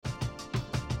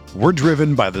We're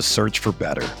driven by the search for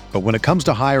better. But when it comes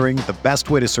to hiring, the best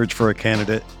way to search for a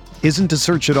candidate isn't to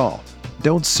search at all.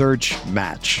 Don't search,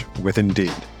 match with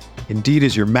Indeed. Indeed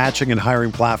is your matching and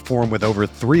hiring platform with over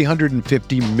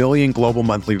 350 million global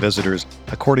monthly visitors,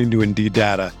 according to Indeed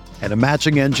data, and a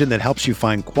matching engine that helps you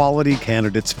find quality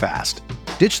candidates fast.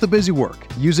 Ditch the busy work.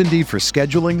 Use Indeed for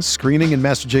scheduling, screening, and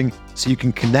messaging so you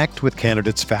can connect with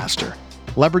candidates faster.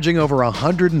 Leveraging over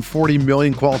 140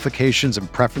 million qualifications and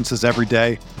preferences every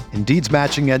day, Indeed's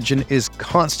matching engine is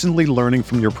constantly learning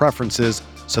from your preferences,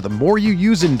 so the more you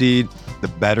use Indeed, the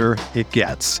better it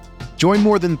gets. Join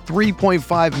more than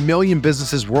 3.5 million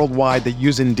businesses worldwide that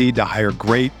use Indeed to hire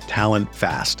great talent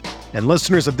fast. And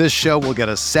listeners of this show will get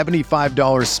a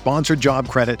 $75 sponsored job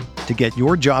credit to get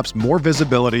your jobs more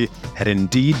visibility at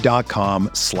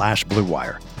Indeed.com/Blue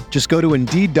Wire. Just go to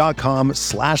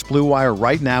Indeed.com/Blue Wire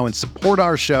right now and support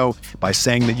our show by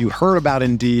saying that you heard about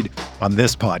Indeed on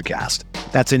this podcast.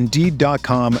 That's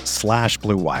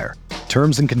Indeed.com/Blue Wire.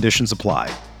 Terms and conditions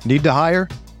apply. Need to hire?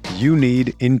 You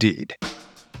need Indeed.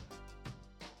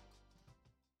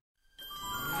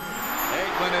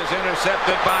 Aikman is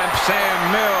intercepted by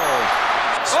Sam Mills.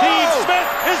 Steve Smith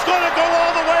is going to go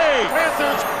all the way.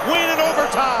 Panthers win in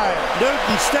overtime.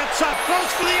 Newton steps up,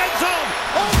 close for the end zone.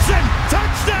 Olsen,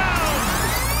 touchdown!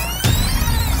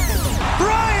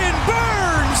 Brian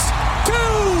Burns to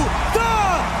the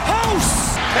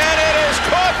house. And it is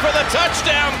caught for the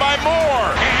touchdown by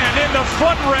Moore. And in the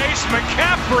foot race,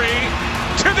 McCaffrey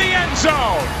to the end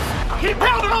zone. Keep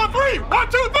pounding on three. 1,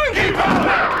 2, 3. Keep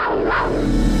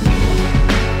pounding.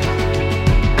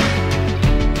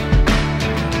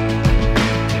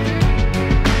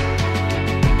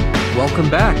 Welcome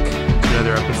back to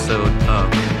another episode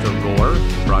of The Roar,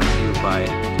 brought to you by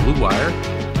Blue Wire.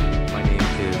 My name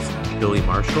is Billy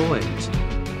Marshall, and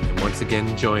I'm once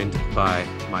again joined by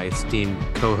my esteemed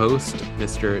co-host,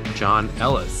 Mr. John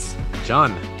Ellis.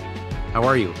 John, how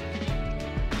are you?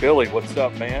 Billy, what's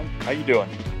up, man? How you doing?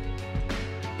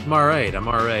 I'm all right.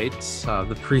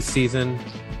 The preseason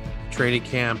training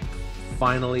camp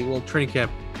training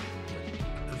camp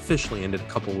officially ended a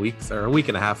couple weeks or a week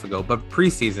and a half ago, but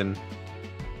preseason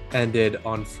ended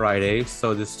on Friday.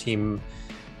 So this team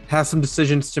has some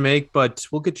decisions to make, but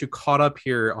we'll get you caught up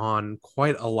here on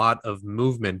quite a lot of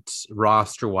movement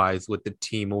roster wise with the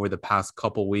team over the past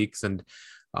couple weeks. And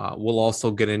we'll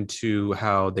also get into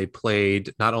how they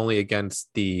played not only against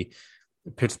the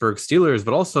Pittsburgh Steelers,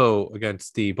 but also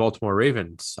against the Baltimore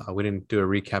Ravens. We didn't do a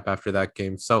recap after that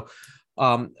game. So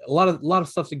a lot of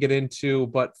stuff to get into,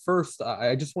 but first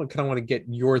I just want to get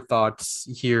your thoughts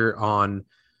here on.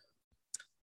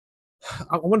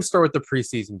 I want to start with the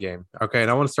preseason game, okay,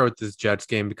 and I want to start with this Jets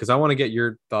game because I want to get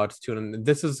your thoughts too, and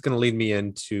this is going to lead me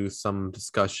into some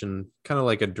discussion, kind of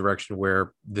like a direction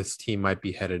where this team might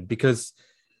be headed. Because,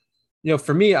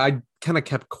 for me, I kind of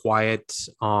kept quiet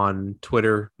on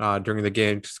Twitter during the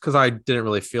game just because I didn't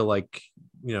really feel like,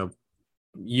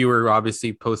 you were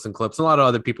obviously posting clips. A lot of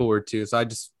other people were too. So I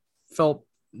just felt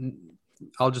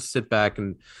I'll just sit back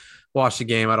and watch the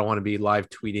game. I don't want to be live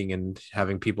tweeting and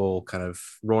having people kind of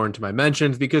roar into my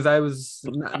mentions because I was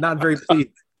not very pleased.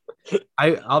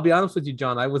 I'll be honest with you,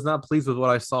 John. I was not pleased with what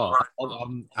I saw.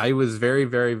 I was very,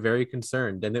 very, very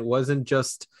concerned. And it wasn't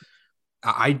just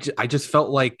I just felt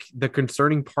like the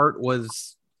concerning part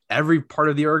was every part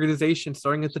of the organization,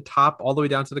 starting at the top, all the way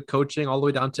down to the coaching, all the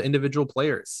way down to individual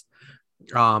players.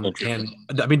 And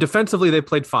I mean, defensively, they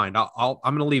played fine. I'm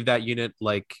going to leave that unit.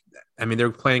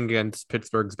 They're playing against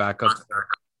Pittsburgh's backups.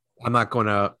 I'm not going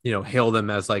to, hail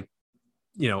them as a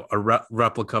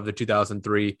replica of the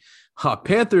 2003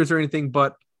 Panthers or anything,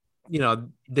 but,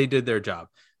 they did their job.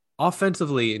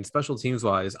 Offensively and special teams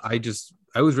wise, I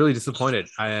was really disappointed.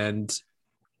 And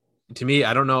to me,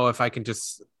 I don't know if I can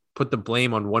just put the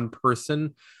blame on one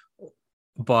person,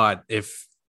 but if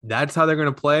that's how they're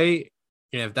going to play,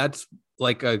 if that's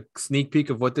like a sneak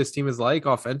peek of what this team is like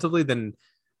offensively, then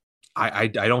I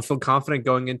don't feel confident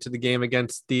going into the game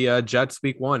against the Jets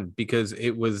week 1 because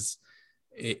it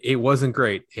wasn't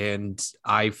great. And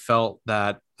I felt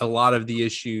that a lot of the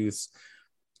issues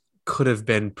could have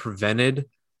been prevented.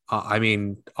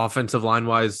 Offensive line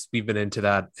wise, we've been into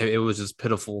that. It was just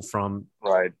pitiful from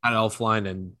Matt Elflein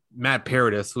and Matt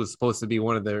Paradis, who was supposed to be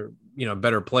one of their,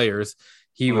 better players.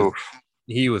 He was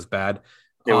bad.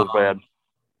 It was bad.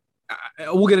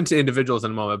 We'll get into individuals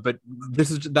in a moment, but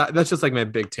that's just like my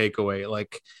big takeaway.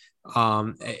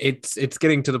 It's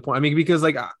getting to the point. Because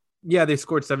they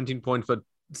scored 17 points, but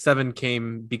 7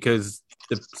 came because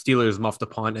the Steelers muffed a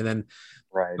punt, and then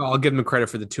I'll give them credit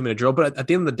for the 2-minute drill. But at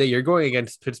the end of the day, you're going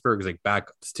against Pittsburgh's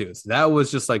backups too. So that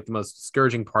was just the most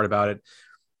discouraging part about it.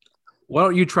 Why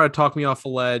don't you try to talk me off a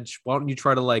ledge? Why don't you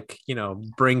try to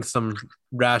bring some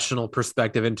rational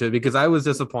perspective into it? Because I was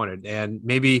disappointed, and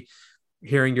maybe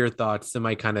hearing your thoughts, it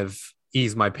might kind of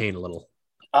ease my pain a little.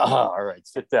 All right,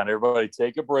 sit down, everybody.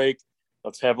 Take a break.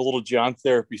 Let's have a little John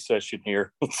therapy session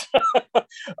here.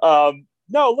 No,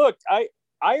 look,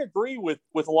 I agree with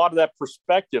a lot of that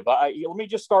perspective. Let me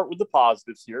just start with the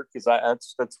positives here, because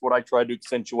that's what I tried to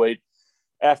accentuate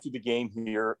after the game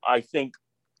here. I think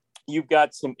you've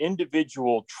got some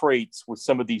individual traits with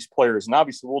some of these players, and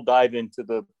obviously we'll dive into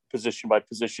the position by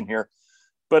position here.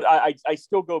 But I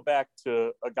still go back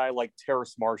to a guy like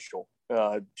Terrace Marshall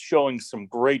showing some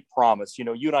great promise.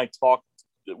 You and I talked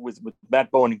with Matt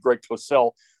Bowen and Greg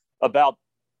Cosell about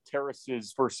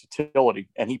Terrace's versatility,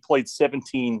 and he played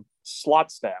 17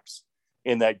 slot snaps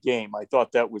in that game. I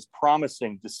thought that was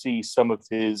promising to see some of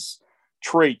his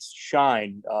traits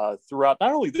shine throughout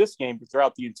not only this game, but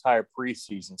throughout the entire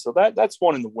preseason. So that's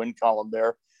one in the win column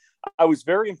there. I was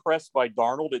very impressed by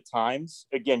Darnold at times.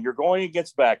 Again, you're going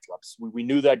against backups. We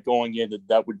knew that going in,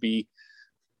 that would be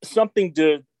something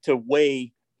to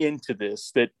weigh into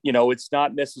this, that, it's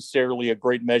not necessarily a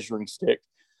great measuring stick.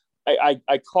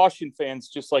 I caution fans,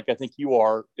 just like I think you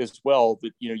are as well,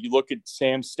 that, you look at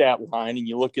Sam's stat line and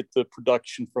you look at the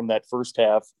production from that first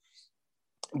half.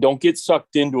 Don't get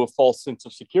sucked into a false sense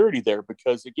of security there,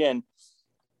 because, again,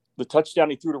 the touchdown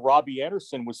he threw to Robbie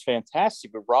Anderson was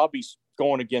fantastic, but Robbie's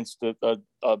going against a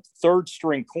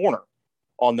third-string corner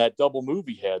on that double move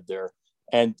he had there.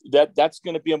 And that's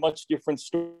going to be a much different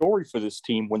story for this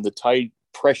team when the tight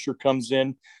pressure comes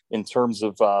in terms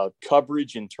of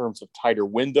coverage, in terms of tighter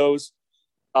windows.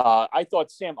 I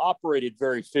thought Sam operated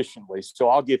very efficiently, so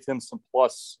I'll give him some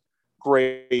plus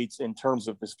grades in terms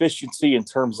of efficiency, in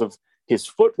terms of his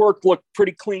footwork looked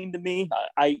pretty clean to me.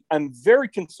 I'm very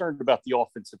concerned about the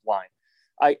offensive line.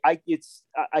 I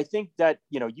think that,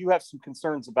 you have some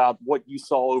concerns about what you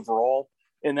saw overall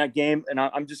in that game, and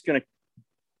I'm just going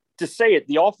to say it.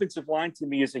 The offensive line to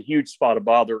me is a huge spot of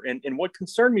bother, and what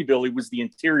concerned me, Billy, was the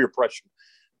interior pressure.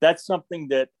 That's something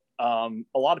that a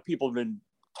lot of people have been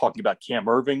talking about. Cam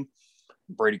Irving,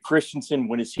 Brady Christensen,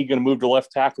 when is he going to move to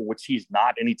left tackle, which he's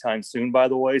not anytime soon, by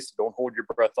the way, so don't hold your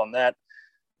breath on that.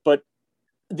 But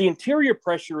the interior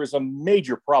pressure is a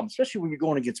major problem, especially when you're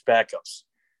going against backups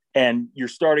and your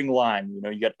starting line.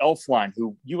 You got Elflein,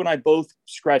 who you and I both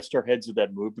scratched our heads at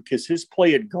that move because his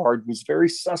play at guard was very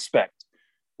suspect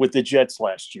with the Jets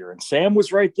last year. And Sam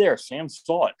was right there. Sam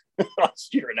saw it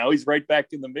last year. Now he's right back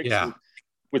in the mix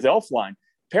with Elflein.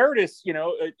 Paradis,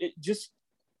 it just,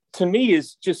 to me,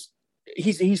 is just,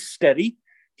 he's steady.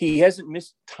 He hasn't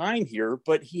missed time here,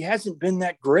 but he hasn't been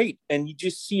that great. And you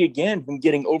just see, again, him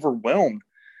getting overwhelmed.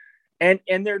 And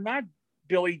they're not,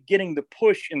 Billy, getting the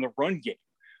push in the run game.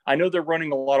 I know they're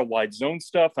running a lot of wide zone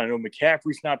stuff. I know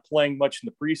McCaffrey's not playing much in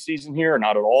the preseason here, or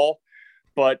not at all.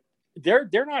 But they're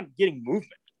not getting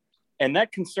movement. And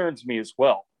that concerns me as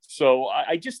well. So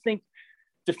I just think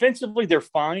defensively they're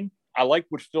fine. I like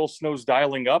what Phil Snow's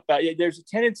dialing up. There's a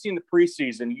tendency in the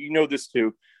preseason, this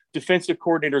too, defensive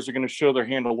coordinators are going to show their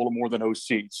hand a little more than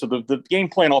OC. So the game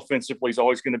plan offensively is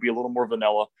always going to be a little more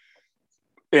vanilla.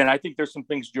 And I think there's some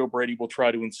things Joe Brady will try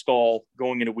to install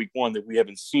going into week one that we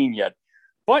haven't seen yet.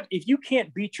 But if you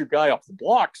can't beat your guy off the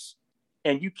blocks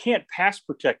and you can't pass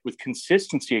protect with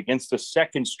consistency against a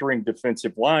second string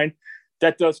defensive line,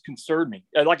 that does concern me.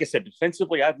 Like I said,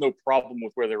 defensively, I have no problem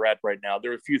with where they're at right now.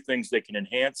 There are a few things they can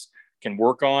enhance, can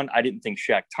work on. I didn't think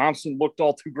Shaq Thompson looked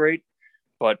all too great,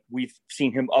 but we've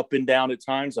seen him up and down at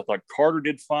times. I thought Carter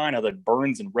did fine. I thought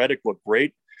Burns and Reddick looked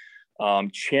great.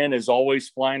 Chen is always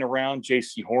flying around.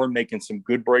 J.C. Horn making some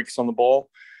good breaks on the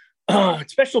ball.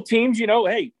 Special teams,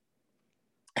 hey,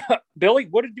 Billy,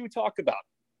 what did we talk about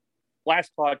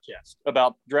last podcast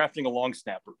about drafting a long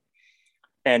snapper?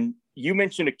 And you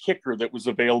mentioned a kicker that was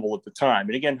available at the time.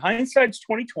 And again, hindsight's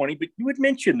 20/20, but you had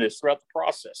mentioned this throughout the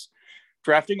process.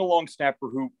 Drafting a long snapper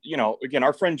who, again,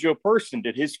 our friend Joe Person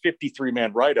did his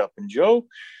 53-man write-up. And Joe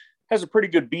has a pretty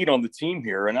good beat on the team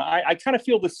here. And I kind of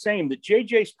feel the same, that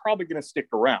JJ's probably going to stick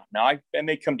around. Now, I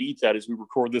may come to eat that as we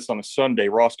record this on a Sunday.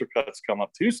 Roster cuts come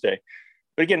up Tuesday.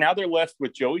 But again, now they're left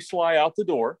with Joey Sly out the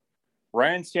door,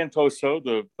 Ryan Santoso,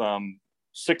 the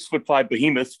 6'5"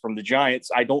 behemoth from the Giants.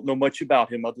 I don't know much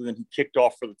about him other than he kicked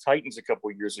off for the Titans a couple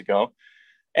of years ago.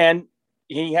 And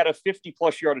he had a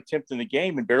 50-plus yard attempt in the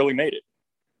game and barely made it.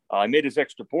 I made his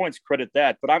extra points, credit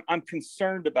that. But I'm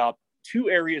concerned about two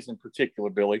areas in particular,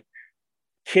 Billy.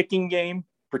 Kicking game,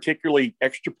 particularly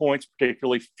extra points,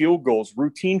 particularly field goals,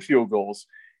 routine field goals,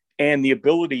 and the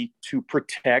ability to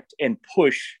protect and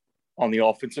push on the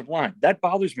offensive line. That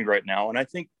bothers me right now. And I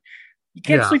think You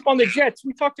can't sleep on the Jets.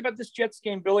 We talked about this Jets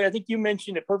game, Billy. I think you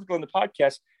mentioned it perfectly on the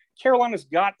podcast. Carolina's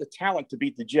got the talent to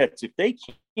beat the Jets. If they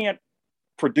can't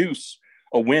produce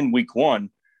a win week one,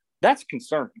 that's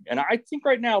concerning. And I think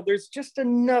right now there's just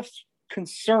enough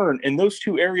concern in those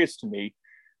two areas to me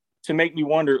to make me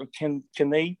wonder, can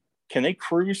they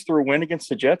cruise through a win against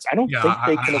the Jets? I don't think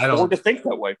they can afford to think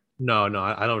that way. No,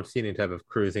 I don't see any type of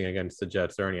cruising against the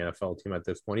Jets or any NFL team at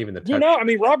this point. Even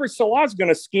the Robert Saleh's going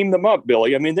to scheme them up,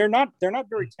 Billy. I mean, they're not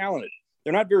very talented.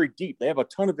 They're not very deep. They have a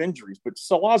ton of injuries, but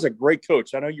Saleh's a great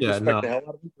coach. I know you respect the hell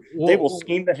out of him. They will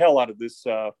scheme the hell out of this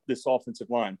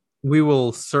offensive line. We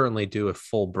will certainly do a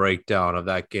full breakdown of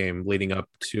that game leading up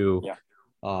to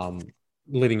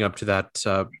that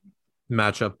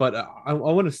matchup. But I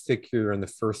want to stick here in the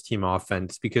first team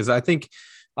offense because I think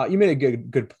you made a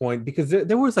good point because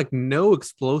there was like no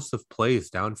explosive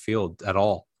plays downfield at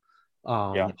all.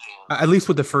 At least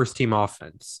with the first team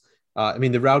offense. I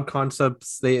mean, the route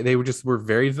concepts, they were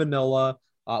very vanilla,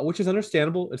 which is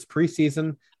understandable. It's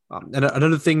preseason. And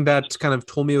another thing that kind of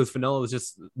told me it was vanilla was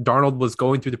just Darnold was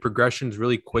going through the progressions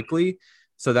really quickly.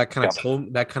 So that kind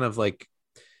of like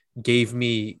gave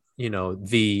me,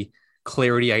 the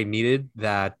clarity I needed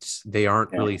that they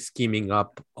aren't really scheming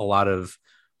up a lot of,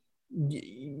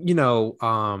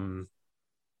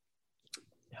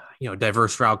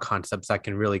 diverse route concepts that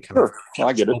can really kind of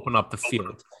open up the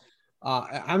field.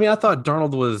 I thought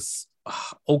Darnold was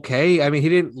okay. I mean, he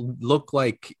didn't look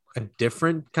like a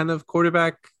different kind of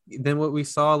quarterback than what we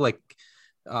saw in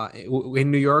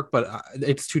New York, but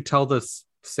it's to tell this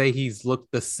say he's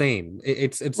looked the same.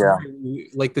 It's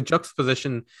like the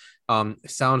juxtaposition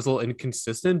sounds a little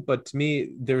inconsistent, but to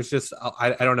me, there's just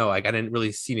I don't know, like I didn't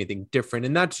really see anything different,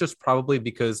 and that's just probably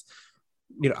because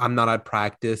I'm not at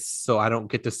practice, so I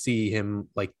don't get to see him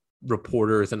like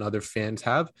reporters and other fans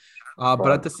have.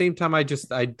 But at the same time, I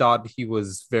thought he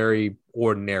was very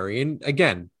ordinary, and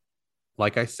again,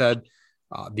 like I said,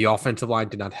 the offensive line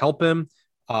did not help him.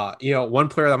 One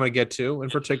player that I'm going to get to in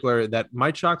particular that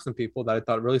might shock some people that I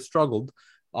thought really struggled.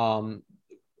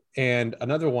 And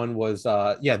another one was,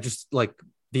 just like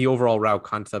the overall route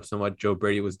concepts and what Joe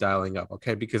Brady was dialing up.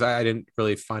 Okay. Because I didn't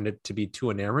really find it to be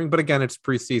too enamoring, but again, it's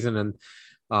preseason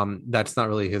and that's not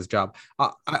really his job.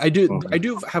 I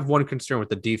do have one concern with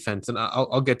the defense, and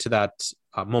I'll get to that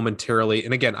momentarily.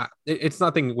 And again, it's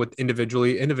nothing with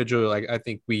individually, like I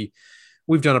think we've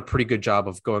done a pretty good job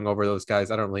of going over those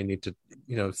guys. I don't really need to,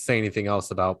 say anything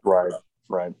else about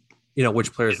right.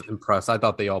 Which players impressed. I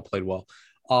thought they all played well.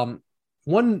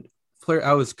 One player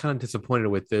I was kind of disappointed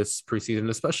with this preseason,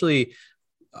 especially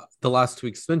the last 2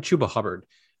 weeks, has been Chuba Hubbard.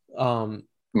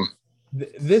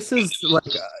 This is like,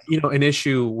 an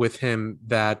issue with him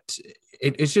that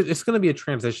it's going to be a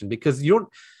transition because in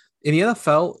the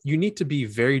NFL, you need to be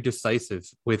very decisive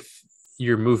with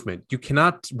your movement. You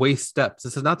cannot waste steps.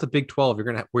 This is not the Big 12.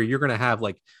 You're going to have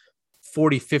like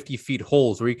 40, 50 feet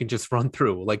holes where you can just run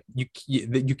through. Like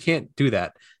you can't do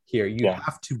that here. You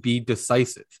have to be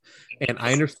decisive. And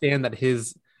I understand that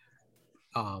his,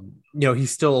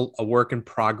 he's still a work in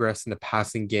progress in the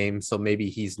passing game. So maybe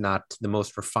he's not the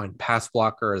most refined pass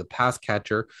blocker or the pass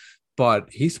catcher, but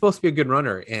he's supposed to be a good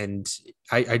runner. And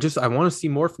I want to see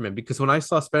more from him because when I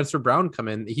saw Spencer Brown come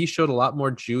in, he showed a lot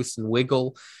more juice and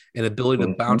wiggle and ability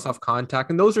to bounce off contact.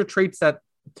 And those are traits that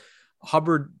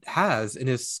Hubbard has in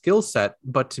his skill set.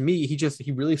 But to me,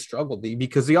 he really struggled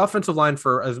because the offensive line,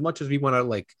 for as much as we want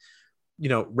to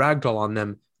ragdoll on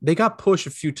them, they got pushed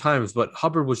a few times, but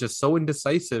Hubbard was just so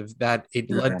indecisive that it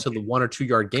led to the 1 or 2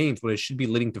 yard gains when it should be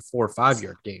leading to 4 or 5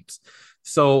 yard gains.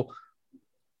 So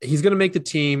he's going to make the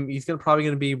team. He's probably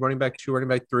going to be running back 2, running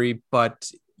back 3,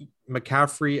 but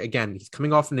McCaffrey, again, he's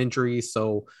coming off an injury.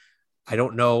 So I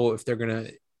don't know if they're going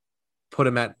to put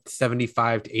him at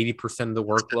 75 to 80% of the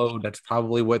workload. That's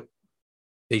probably what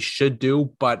they should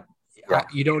do, but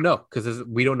you don't know because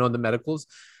we don't know the medicals.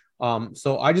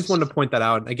 So I just wanted to point that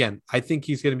out. And again, I think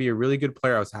he's going to be a really good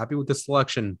player. I was happy with the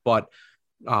selection, but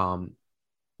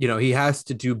he has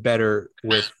to do better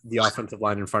with the offensive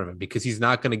line in front of him because he's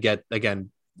not going to get, again,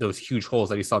 those huge holes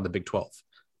that he saw in the Big 12.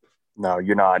 No,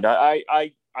 you're not.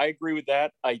 I agree with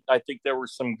that. I think there were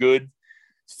some good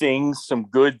things,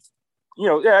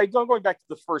 going back to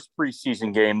the first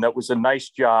preseason game, that was a nice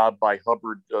job by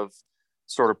Hubbard of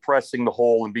sort of pressing the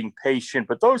hole and being patient.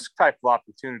 But those type of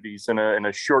opportunities in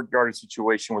a short yardage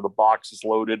situation where the box is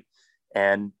loaded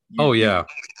and you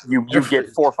get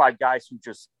 4 or 5 guys who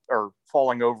just are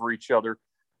falling over each other,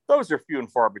 those are few and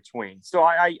far between. So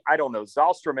I don't know.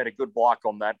 Zylstra made a good block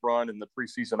on that run in the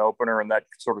preseason opener, and that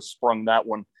sort of sprung that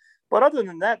one. But other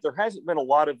than that, there hasn't been a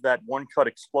lot of that one-cut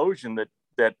explosion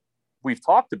that we've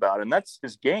talked about, and that's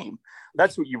his game.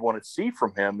 That's what you want to see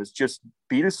from him, is just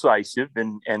be decisive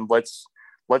and let's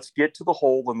get to the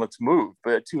hole and let's move.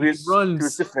 But to his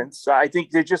defense, I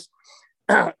think they just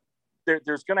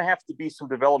there's going to have to be some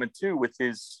development too with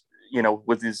his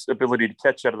ability to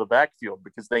catch out of the backfield,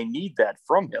 because they need that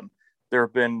from him. There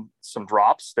have been some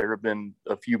drops. There have been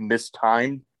a few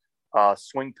mistimed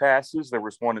swing passes. There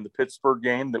was one in the Pittsburgh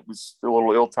game that was a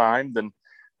little ill-timed, and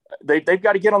they've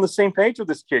got to get on the same page with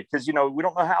this kid, because we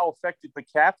don't know how effective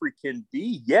McCaffrey can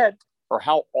be yet, or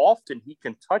how often he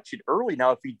can touch it early.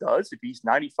 Now, if he does, if he's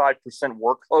 95%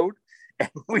 workload, and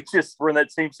we're in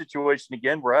that same situation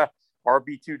again where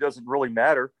RB2 doesn't really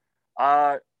matter,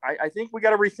 I think we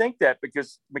got to rethink that,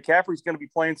 because McCaffrey's going to be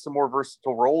playing some more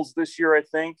versatile roles this year, I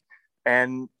think.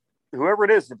 And whoever it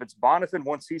is, if it's Bonifant,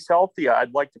 once he's healthy,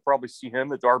 I'd like to probably see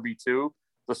him at RB2 to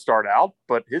start out,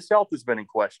 but his health has been in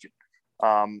question.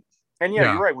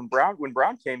 You're right. When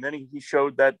Brown came in, he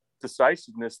showed that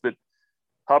decisiveness that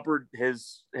Hubbard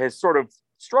has sort of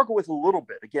struggled with a little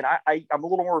bit. Again, I'm a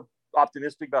little more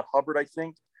optimistic about Hubbard, I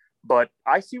think, but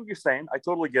I see what you're saying. I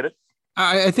totally get it.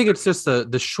 I think it's just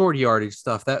the short yardage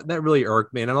stuff that really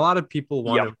irked me. And a lot of people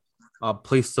want to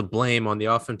place the blame on the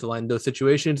offensive line in those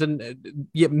situations. And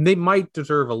they might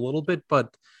deserve a little bit,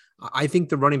 but I think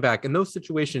the running back in those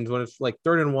situations, when it's like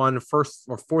 3rd and 1, 1st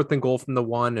or 4th and goal from the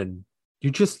 1, and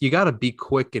you got to be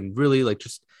quick and really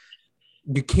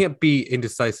you can't be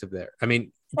indecisive there. I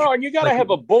mean, and you got to have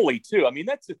a bully too. I mean,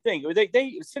 that's the thing.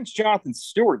 They since Jonathan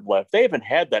Stewart left, they haven't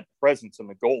had that presence in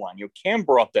the goal line. Cam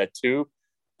brought that too,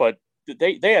 but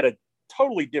they had a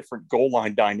totally different goal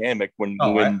line dynamic with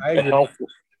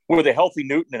a healthy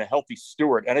Newton and a healthy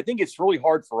Stewart. And I think it's really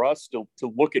hard for us to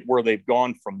look at where they've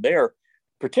gone from there,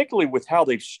 particularly with how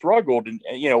they've struggled. And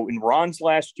in Ron's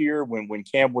last year, when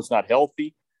Cam was not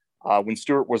healthy, when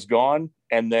Stewart was gone,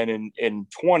 and then in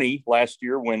 20 last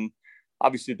year, when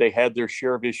obviously they had their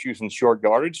share of issues in short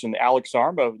yardage, and Alex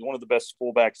Arma, one of the best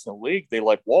fullbacks in the league, they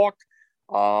let walk.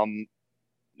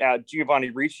 Now Giovanni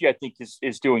Ricci, I think,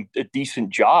 is doing a decent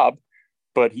job,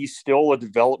 but he's still a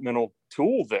developmental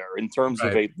tool there in terms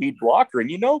of a lead blocker. And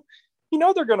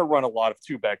they're going to run a lot of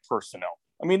 2-back personnel.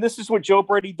 I mean, this is what Joe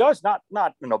Brady does, not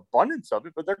an abundance of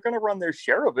it, but they're going to run their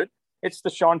share of it. It's the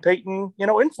Sean Payton,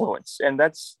 influence, and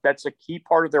that's a key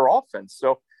part of their offense.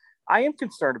 So I am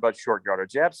concerned about short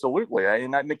yardage, absolutely.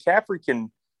 And McCaffrey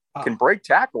can break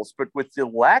tackles, but with the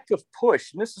lack of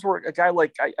push, and this is where a guy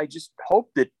like I just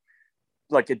hope that,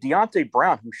 like a Deontay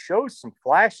Brown, who shows some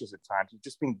flashes at times of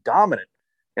just being dominant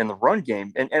in the run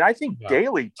game, and I think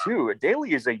Daly too.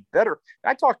 Daly is a better.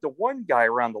 I talked to one guy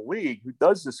around the league who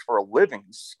does this for a living,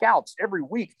 who scouts every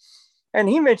week. And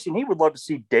he mentioned he would love to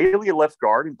see Daly at left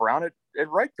guard and Brown at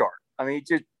right guard. I mean,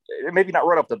 just maybe not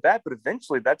right off the bat, but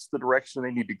eventually that's the direction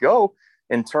they need to go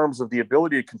in terms of the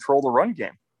ability to control the run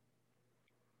game.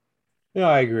 Yeah,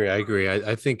 I agree.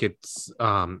 I think it's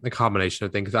a combination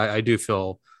of things. I do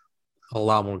feel a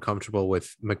lot more comfortable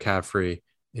with McCaffrey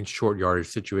in short yardage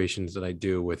situations than I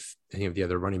do with any of the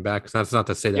other running backs. That's not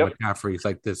to say that McCaffrey is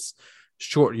like this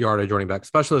short yardage running back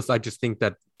specialist. I just think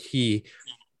that he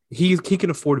can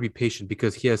afford to be patient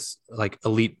because he has like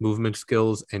elite movement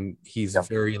skills, and he's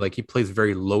very he plays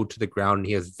very low to the ground, and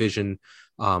he has vision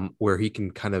where he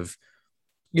can kind of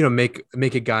make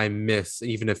a guy miss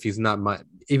even if he's not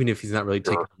really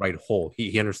taking the right hole.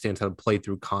 He understands how to play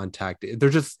through contact.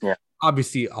 There's just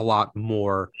obviously a lot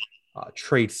more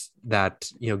traits that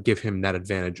give him that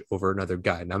advantage over another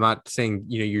guy. And I'm not saying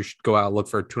you should go out and look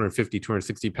for a 250,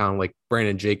 260 pound like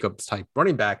Brandon Jacobs type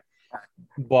running back.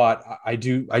 But I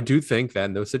do think that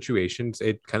in those situations,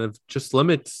 it kind of just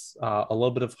limits a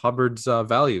little bit of Hubbard's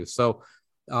value. So,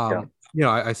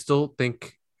 I still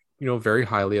think, very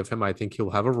highly of him. I think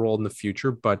he'll have a role in the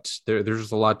future, but there's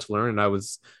just a lot to learn. And I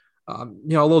was, a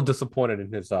little disappointed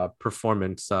in his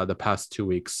performance the past 2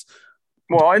 weeks.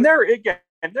 Well, and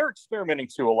they're experimenting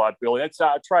too a lot, Billy.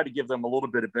 I try to give them a little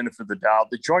bit of benefit of the doubt.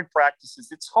 The joint practices,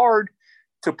 it's hard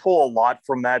to pull a lot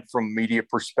from that from media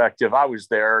perspective. I was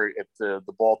there at the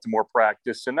Baltimore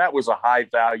practice, and that was a high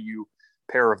value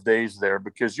pair of days there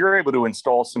because you're able to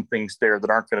install some things there that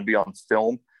aren't going to be on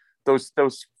film. Those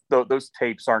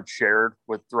tapes aren't shared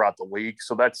throughout the league.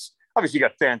 So that's obviously you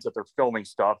got fans that they're filming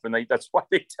stuff, and that's why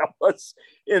they tell us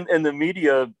in the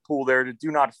media pool there to do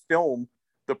not film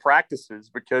the practices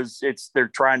because they're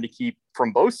trying to keep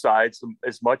from both sides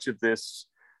as much of this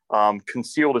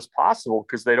concealed as possible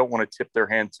because they don't want to tip their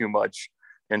hand too much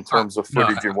in terms of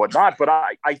footage and whatnot. But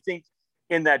I think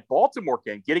in that Baltimore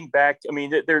game, getting back, I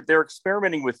mean, they're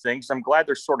experimenting with things. I'm glad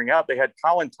they're sorting out. They had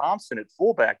Colin Thompson at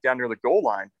fullback down near the goal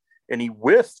line, and he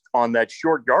whiffed on that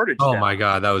short yardage. Oh my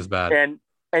God, that was bad. And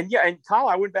And Kyle,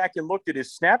 I went back and looked at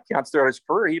his snap counts throughout his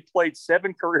career. He played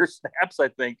 7 career snaps, I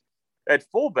think, at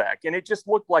fullback. And it just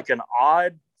looked like an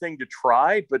odd thing to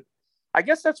try. But I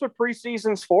guess that's what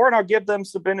preseason's for. And I'll give them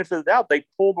some benefit of the doubt. They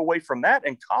pulled away from that.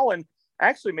 And Colin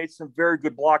actually made some very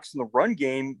good blocks in the run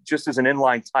game just as an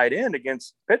inline tight end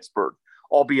against Pittsburgh,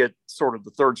 albeit sort of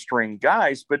the third string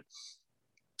guys. But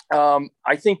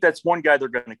I think that's one guy they're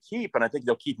going to keep, and I think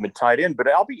they'll keep him at tight end. But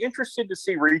I'll be interested to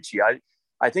see Ricci.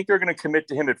 I think they're going to commit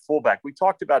to him at fullback. We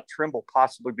talked about Trimble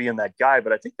possibly being that guy,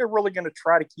 but I think they're really going to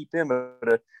try to keep him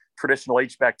at a traditional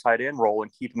H-back tight end role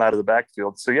and keep him out of the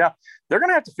backfield. So, yeah, they're going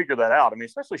to have to figure that out. I mean,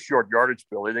 especially short yardage,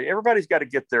 Billy. Everybody's got to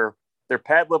get their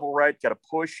pad level right, got to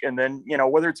push, and then,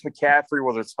 whether it's McCaffrey,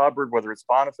 whether it's Hubbard, whether it's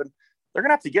Bonifant, they're going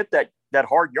to have to get that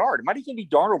hard yard. It might even be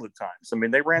Darnold at times. I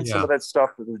mean, they ran some of that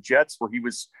stuff with the Jets where he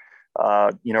was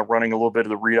running a little bit of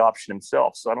the read option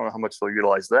himself. So I don't know how much they'll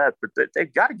utilize that, but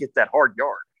they've got to get that hard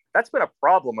yard. That's been a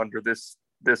problem under this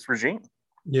regime.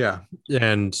 Yeah.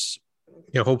 And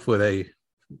hopefully they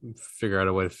figure out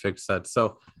a way to fix that.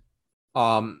 So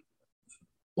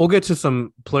we'll get to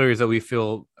some players that we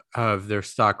feel have their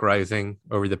stock rising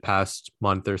over the past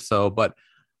month or so. But,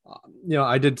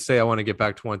 I did say I want to get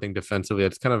back to one thing defensively.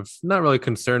 It's kind of not really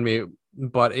concerned me,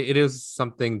 but it is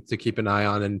something to keep an eye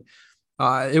on.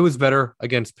 And it was better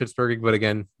against Pittsburgh, but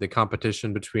again, the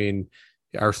competition between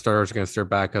our starters against their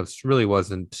backups really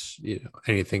wasn't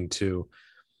anything to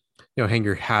hang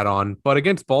your hat on. But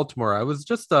against Baltimore, I was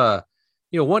just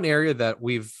one area that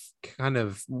we've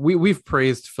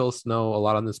praised Phil Snow a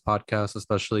lot on this podcast,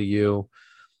 especially you.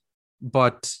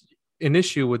 But an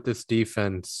issue with this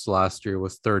defense last year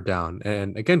was third down,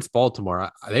 and against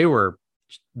Baltimore, they were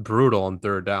brutal on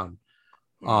third down.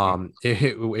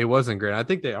 It wasn't great. I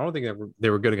don't think they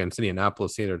were good against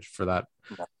Indianapolis either, for that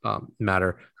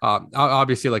matter.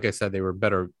 Obviously, like I said, they were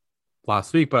better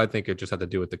last week, but I think it just had to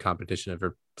do with the competition of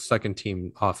your second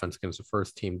team offense against the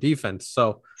first team defense.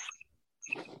 So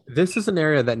this is an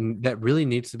area that really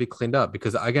needs to be cleaned up,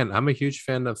 because again, I'm a huge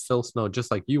fan of Phil Snow, just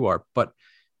like you are, but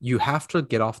you have to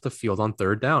get off the field on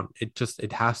third down.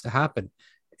 It has to happen.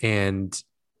 And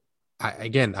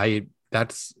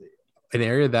that's an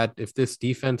area that if this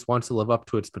defense wants to live up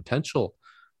to its potential,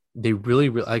 they really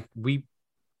we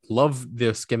love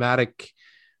the schematic,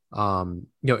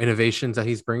 innovations that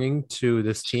he's bringing to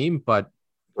this team, but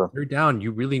third down,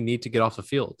 you really need to get off the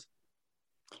field.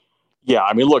 Yeah.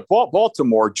 I mean, look,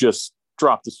 Baltimore just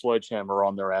dropped the sledgehammer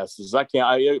on their asses.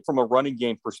 From a running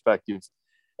game perspective.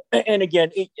 And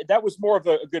again, that was more of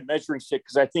a good measuring stick,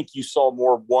 because I think you saw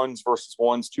more ones versus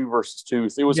ones, two versus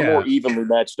twos. It was more evenly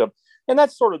matched up. And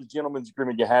that's sort of the gentleman's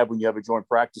agreement you have when you have a joint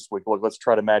practice week. Look, let's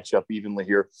try to match up evenly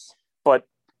here. But,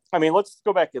 I mean, let's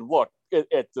go back and look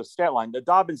at the stat line. The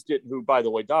Dobbins by the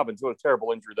way, what a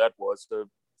terrible injury that was. The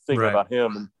thing about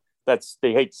him, and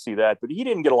they hate to see that. But he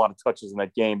didn't get a lot of touches in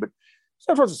that game. But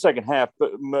towards the second half,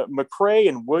 but McCray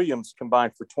and Williams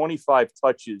combined for 25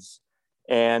 touches.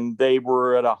 And they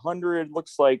were at 100,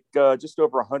 looks like just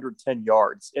over 110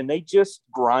 yards. And they just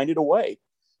grinded away.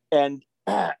 And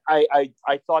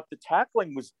I thought the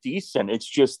tackling was decent. It's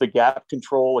just the gap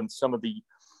control and some of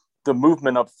the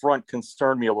movement up front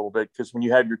concerned me a little bit, because when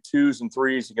you have your 2s and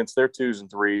 3s against their 2s and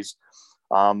 3s,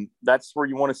 that's where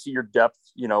you want to see your depth,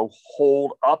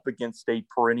 hold up against a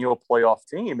perennial playoff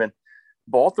team. And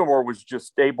Baltimore was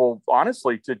just able,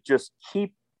 honestly, to just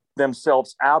keep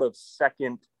themselves out of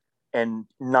 2nd and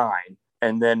 9,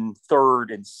 and then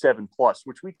 3rd and 7+,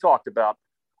 which we talked about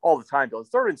all the time. Though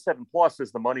 3rd and 7+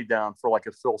 is the money down for like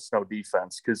a Phil Snow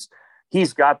defense, because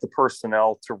he's got the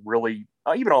personnel to really,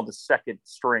 even on the second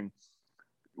string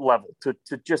level, to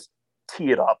just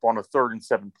tee it up on a 3rd and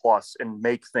 7+ and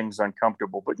make things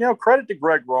uncomfortable. But, credit to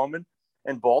Greg Roman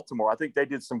and Baltimore. I think they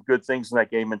did some good things in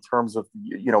that game in terms of,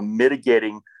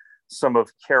 mitigating some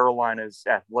of Carolina's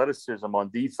athleticism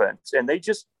on defense. And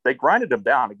they grinded them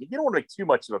down. Again, you don't want to make too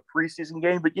much of a preseason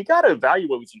game, but you got to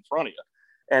evaluate what's in front of you.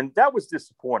 And that was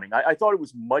disappointing. I thought it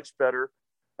was much better,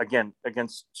 again,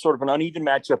 against sort of an uneven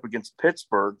matchup against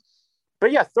Pittsburgh.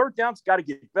 But yeah, third down's got to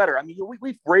get better. I mean,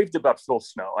 we've raved about Phil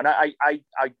Snow, and I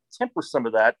temper some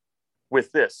of that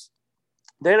with this.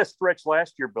 They had a stretch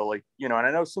last year, Billy, and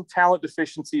I know some talent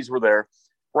deficiencies were there,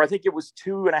 where I think it was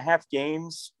 2.5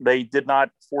 games they did not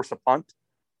force a punt.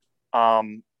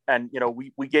 And,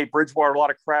 we gave Bridgewater a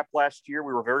lot of crap last year.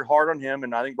 We were very hard on him,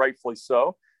 and I think rightfully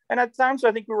so. And at times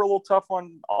I think we were a little tough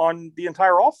on the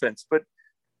entire offense. But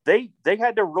they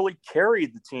had to really carry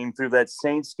the team through that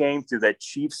Saints game, through that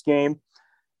Chiefs game.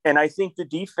 And I think the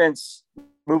defense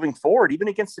moving forward, even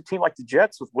against a team like the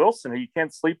Jets with Wilson, who you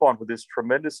can't sleep on with his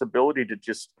tremendous ability to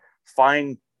just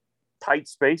find tight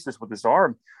spaces with his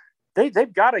arm,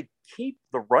 they've got to keep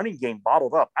the running game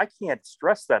bottled up. I can't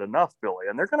stress that enough, Billy.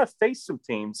 And they're going to face some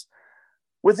teams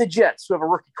with the Jets, who have a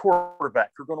rookie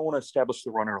quarterback, who are going to want to establish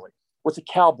the run early. With the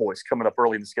Cowboys coming up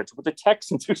early in the schedule, with the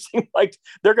Texans, who seem like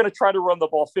they're going to try to run the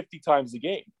ball 50 times a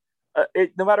game.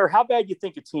 No matter how bad you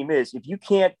think a team is, if you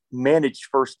can't manage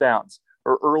first downs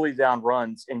or early down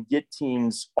runs and get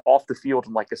teams off the field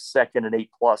in like a 2nd and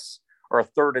 8+ or a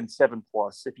 3rd and 7+,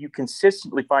 if you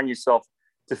consistently find yourself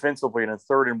defensively in a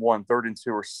 3rd and 1, 3rd and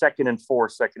 2, or 2nd and 4,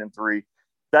 2nd and 3,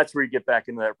 that's where you get back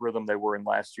into that rhythm they were in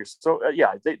last year. So,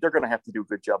 they're going to have to do a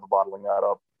good job of bottling that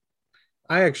up.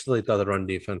 I actually thought the run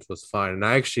defense was fine, and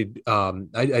I actually,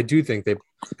 I do think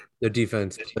the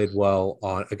defense played well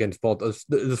against both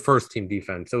the first team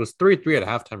defense. It was 3-3 at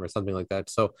halftime or something like that.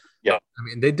 So yeah, I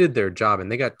mean they did their job,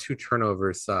 and they got 2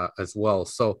 turnovers as well.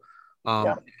 So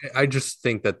I just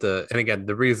think that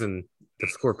the reason the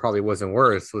score probably wasn't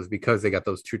worse was because they got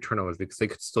those 2 turnovers, because they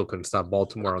couldn't stop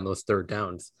Baltimore on those 3rd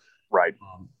downs. Right.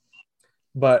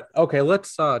 But okay,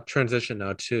 let's transition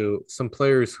now to some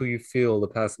players who you feel the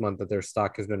past month that their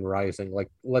stock has been rising. Like,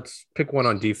 let's pick one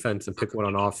on defense and pick one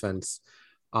on offense.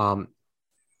 Who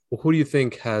do you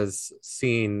think has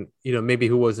seen, maybe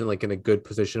who wasn't like in a good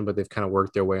position, but they've kind of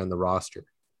worked their way on the roster?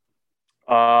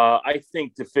 I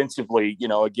think defensively,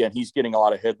 again, he's getting a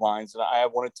lot of headlines, and I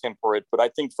want to temper it, but I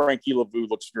think Frankie Lavu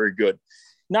looks very good.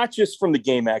 Not just from the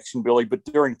game action, Billy, but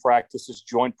during practices,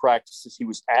 joint practices, he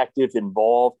was active,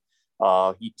 involved.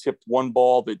 He tipped one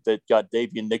ball that got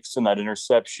Davian Nixon that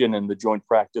interception in the joint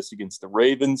practice against the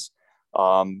Ravens.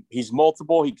 He's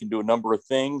multiple. He can do a number of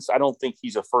things. I don't think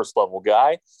he's a first-level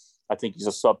guy. I think he's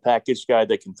a sub-package guy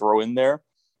they can throw in there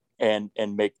and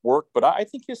make work. But I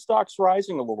think his stock's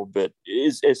rising a little bit.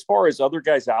 As far as other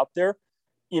guys out there,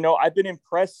 I've been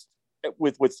impressed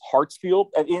with Hartsfield.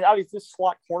 And obviously, this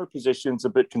slot corner position is a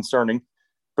bit concerning,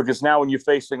 because now when you're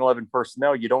facing 11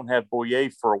 personnel, you don't have Boyer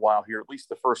for a while here, at least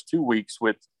the first 2 weeks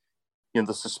with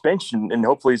the suspension, and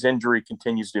hopefully his injury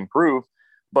continues to improve.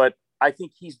 But I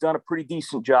think he's done a pretty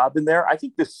decent job in there. I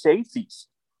think the safeties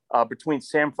between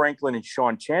Sam Franklin and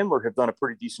Sean Chandler have done a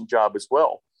pretty decent job as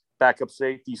well. Backup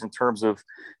safeties in terms of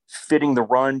fitting the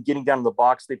run, getting down in the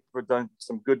box. They've done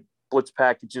some good blitz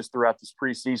packages throughout this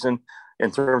preseason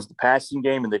in terms of the passing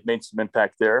game, and they've made some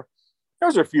impact there.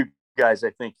 Those are a few guys I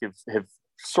think have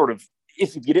sort of,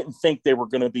 if you didn't think they were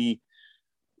going to be,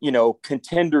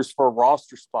 contenders for a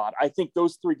roster spot, I think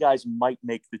those 3 guys might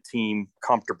make the team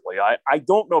comfortably. I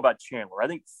don't know about Chandler. I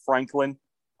think Franklin,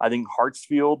 I think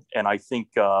Hartsfield, and I think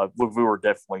Lavu are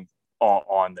definitely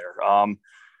on there.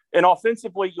 And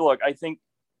offensively, look, I think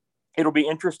it'll be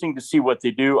interesting to see what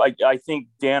they do. I think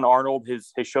Dan Arnold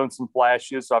has shown some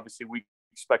flashes. Obviously, we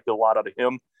expected a lot out of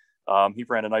him. He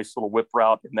ran a nice little whip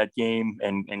route in that game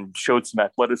and showed some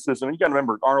athleticism. You got to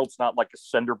remember, Arnold's not like a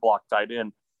cinder block tight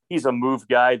end. He's a move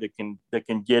guy that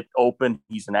can get open.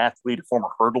 He's an athlete, a former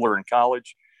hurdler in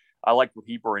college. I like what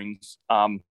he brings.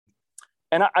 And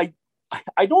I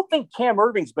don't think Cam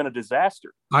Irving's been a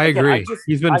disaster. I agree.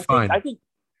 He's been fine.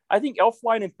 I think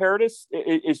Elflein and Paradis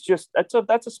is just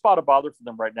that's a spot of bother for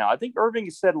them right now. I think Irving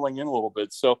is settling in a little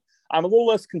bit, so I'm a little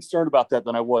less concerned about that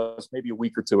than I was maybe a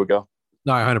week or 2 ago.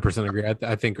 No, I 100% agree.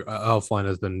 I think Elflein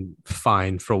has been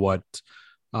fine for what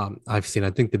I've seen.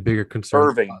 I think the bigger concern.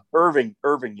 Irving,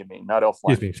 you mean, not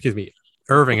Elflein. Excuse me.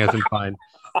 Irving has been fine.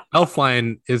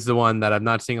 Elflein is the one that I'm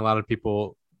not seeing a lot of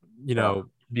people,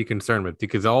 be concerned with,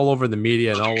 because all over the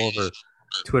media and all over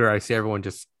Twitter, I see everyone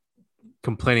just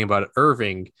complaining about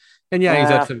Irving. And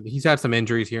he's had some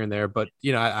injuries here and there, but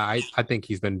I think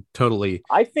he's been totally.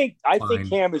 I think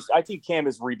Cam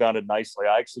has rebounded nicely.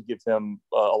 I actually give him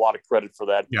a lot of credit for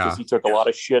that, because he took a lot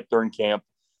of shit during camp.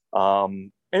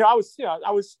 And I was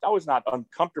not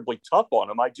uncomfortably tough on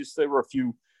him. There were a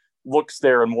few looks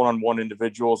there in one-on-one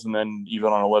individuals, and then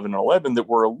even on 11-on-11 that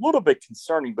were a little bit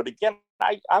concerning. But again,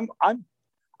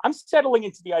 I'm settling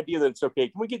into the idea that it's okay.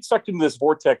 Can we get sucked into this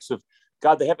vortex of,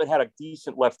 God, they haven't had a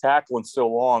decent left tackle in so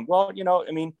long? Well,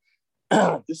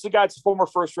 this is a guy that's a former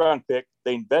first-round pick.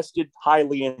 They invested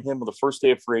highly in him on the first day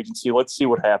of free agency. Let's see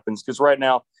what happens, because right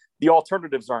now the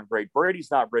alternatives aren't great. Brady's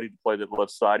not ready to play the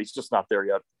left side. He's just not there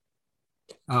yet.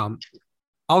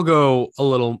 I'll go a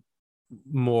little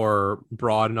more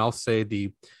broad, and I'll say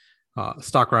the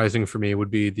stock rising for me would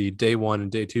be the day 1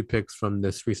 and day 2 picks from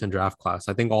this recent draft class.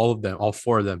 I think all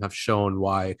 4 of them have shown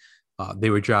why they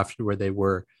were drafted where they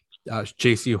were.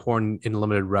 JC Horn in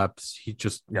limited reps, he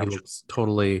looks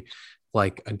totally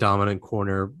like a dominant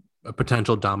corner, a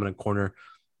potential dominant corner.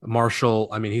 Marshall,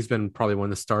 I mean, he's been probably one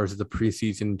of the stars of the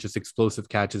preseason, just explosive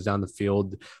catches down the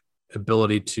field,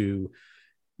 ability to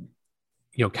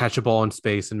catch a ball in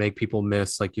space and make people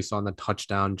miss, like you saw in the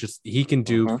touchdown. Just he can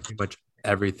do pretty much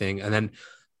everything. And then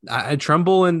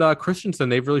Tremble and Christensen,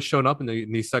 they've really shown up in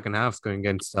these second halves going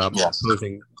against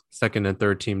opposing second and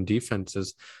third team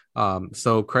defenses.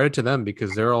 So credit to them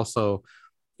because they're also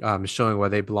showing why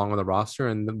they belong on the roster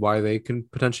and why they can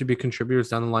potentially be contributors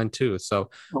down the line too.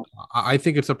 So I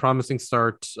think it's a promising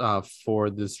start for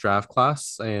this draft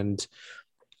class. And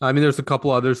I mean, there's a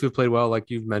couple others who've played well, like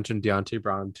you've mentioned Deontay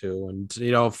Brown too.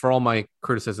 And, for all my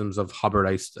criticisms of Hubbard,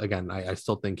 I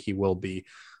still think he will be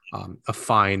a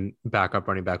fine backup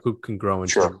running back who can grow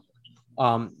into. Sure.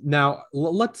 Now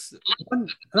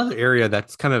another area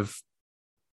that's kind of,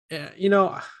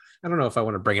 I don't know if I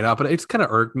want to bring it up, but it's kind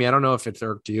of irked me. I don't know if it's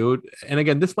irked you. And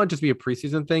again, this might just be a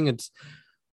preseason thing. It's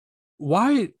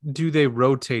why do they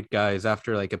rotate guys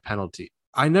after like a penalty?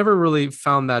 I never really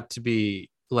found that to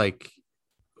be like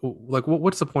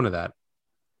what's the point of that?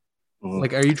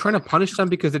 Like, are you trying to punish them?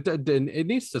 Because it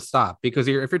needs to stop. Because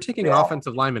if you're taking an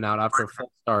offensive lineman out after a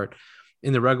full start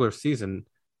in the regular season,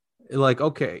 like,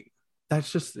 okay,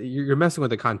 that's just you're messing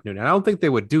with the continuity. And I don't think they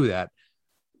would do that.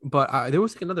 But there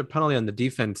was another penalty on the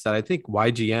defense that I think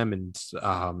YGM and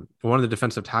one of the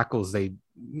defensive tackles, they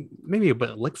maybe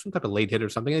like some type of late hit or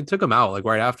something. They took him out like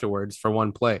right afterwards for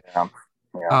one play. Yeah.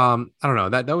 I don't know.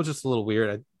 That was just a little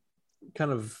weird.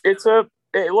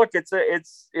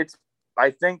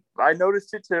 I think I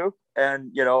noticed it too.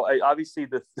 And, obviously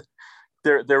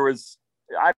there was,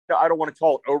 I don't want to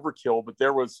call it overkill, but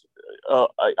there was,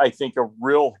 I think, a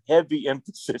real heavy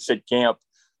emphasis at camp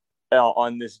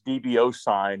on this DBO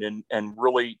sign and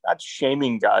really not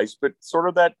shaming guys, but sort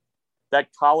of that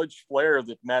college flair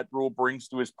that Matt Rule brings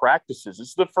to his practices. This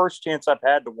is the first chance I've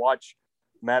had to watch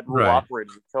Matt Rule operate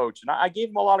as a coach. And I gave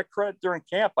him a lot of credit during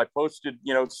camp. I posted,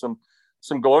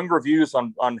 some glowing reviews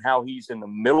on how he's in the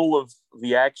middle of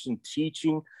the action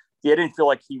teaching. I didn't feel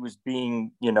like he was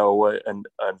being, an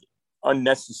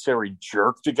unnecessary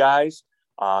jerk to guys.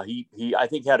 He I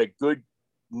think had a good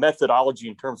methodology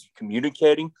in terms of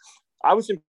communicating. I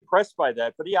was impressed by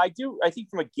that, but I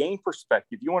think from a game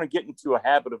perspective, you want to get into a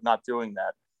habit of not doing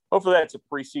that. Hopefully that's a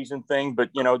preseason thing, but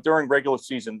during regular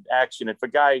season action, if a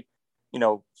guy,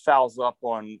 fouls up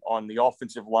on the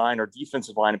offensive line or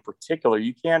defensive line in particular,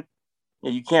 you can't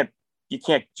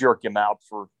jerk him out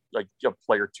for like a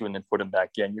play or two and then put him back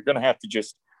in. You're going to have to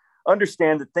just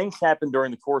understand that things happen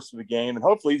during the course of the game. And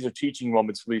hopefully these are teaching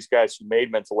moments for these guys who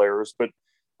made mental errors. But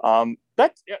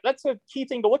that's a key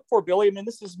thing to look for, Billy. I mean,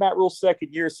 this is Matt Rule's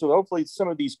second year. So hopefully some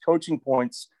of these coaching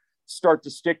points start to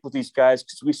stick with these guys,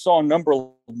 because we saw a number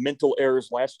of mental errors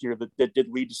last year that did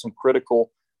lead to some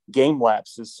critical game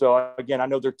lapses. So again, I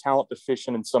know they're talent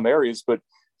deficient in some areas, but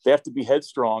they have to be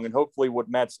headstrong, and hopefully what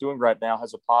Matt's doing right now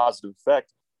has a positive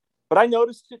effect. But I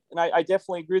noticed it, and I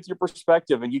definitely agree with your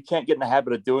perspective, and you can't get in the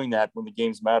habit of doing that when the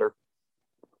games matter.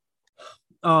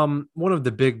 One of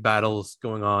the big battles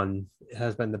going on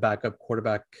has been the backup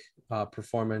quarterback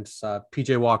performance.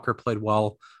 PJ Walker played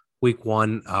well week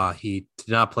one. He did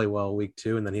not play well week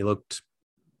two, and then he looked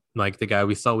like the guy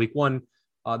we saw week one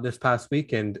this past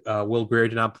week. And Will Grier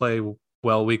did not play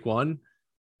well week one.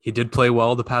 He did play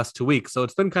well the past 2 weeks. So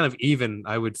it's been kind of even,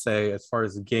 I would say, as far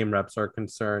as the game reps are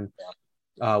concerned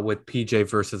with PJ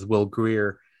versus Will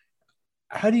Grier.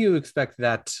 How do you expect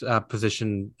that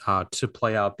position to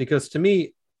play out? Because to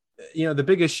me, the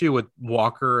big issue with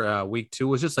Walker week two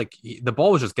was just like the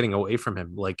ball was just getting away from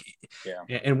him.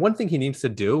 And one thing he needs to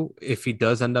do if he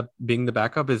does end up being the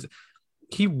backup is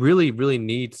he really, really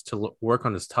needs to work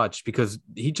on his touch, because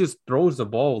he just throws the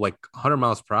ball like 100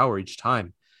 miles per hour each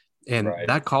time. And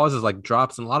that causes like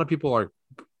drops. And a lot of people are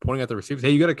pointing at the receivers,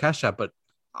 hey, you got to catch that. But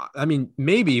I mean,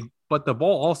 maybe, but the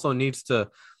ball also needs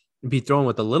to be thrown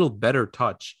with a little better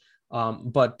touch.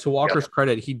 But to Walker's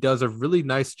credit, he does a really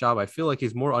nice job. I feel like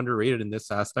he's more underrated in this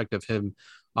aspect of him,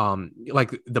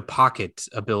 like the pocket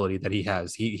ability that he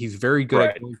has. He's very good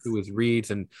at going through his reads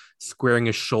and squaring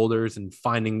his shoulders and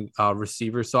finding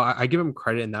receivers. So I give him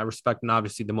credit in that respect. And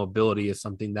obviously the mobility is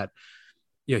something that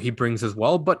he brings as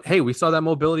well. But hey, we saw that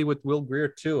mobility with Will Grier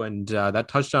too, and that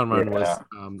touchdown run was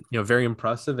very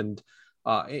impressive. And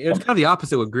it's kind of the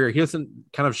opposite with Grier. He doesn't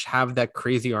kind of have that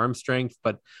crazy arm strength,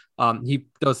 but he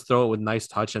does throw it with nice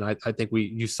touch. And I think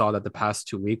you saw that the past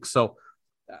 2 weeks. So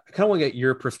I kind of want to get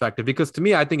your perspective, because to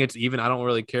me, I think it's even. I don't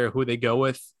really care who they go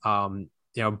with. Both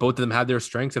of them have their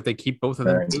strengths. If they keep both of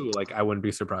them too, like I wouldn't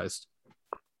be surprised.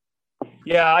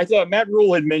 Yeah, I thought Matt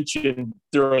Rule had mentioned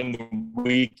during the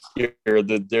week here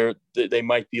that they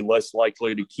might be less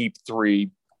likely to keep three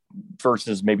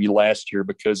versus maybe last year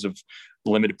because of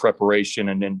limited preparation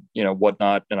and then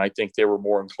whatnot. And I think they were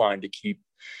more inclined to keep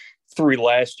 3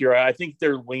 last year. I think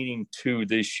they're leaning 2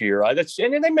 this year. And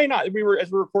they may not. As we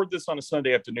record this on a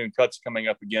Sunday afternoon, cuts coming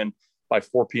up again by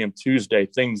 4 p.m. Tuesday.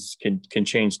 Things can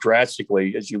change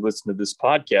drastically as you listen to this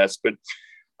podcast. But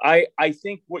I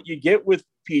think what you get with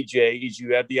PJ is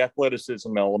you have the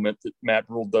athleticism element that Matt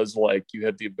Rule does like. You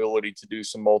have the ability to do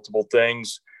some multiple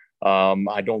things.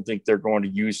 I don't think they're going to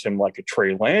use him like a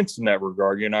Trey Lance in that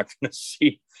regard. You're not going to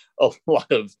see a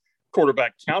lot of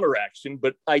quarterback counteraction,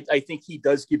 but I think he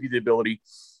does give you the ability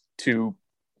to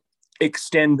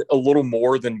extend a little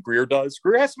more than Greer does.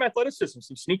 Greer has some athleticism,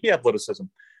 some sneaky athleticism,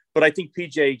 but I think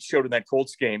PJ showed in that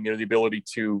Colts game, the ability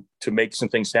to make some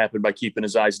things happen by keeping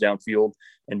his eyes downfield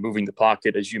and moving the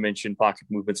pocket. As you mentioned, pocket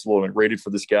movement's a little underrated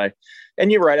for this guy.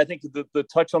 And you're right. I think the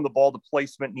touch on the ball, the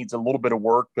placement needs a little bit of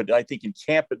work, but I think in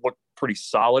camp it looked pretty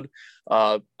solid.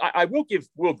 I will give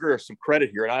Will Greer some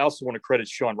credit here, and I also want to credit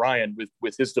Sean Ryan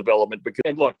with his development.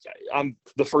 And look, I'm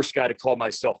the first guy to call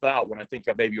myself out when I think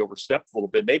I maybe overstepped a little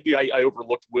bit. Maybe I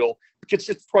overlooked Will, because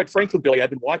quite frankly, Billy, I've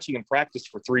been watching him practice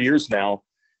for 3 years now,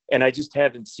 and I just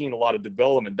haven't seen a lot of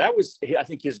development. That was, I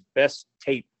think, his best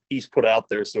tape he's put out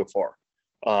there so far.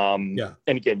 And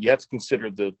again, you have to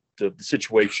consider the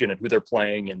situation and who they're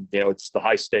playing, and it's the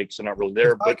high stakes are not really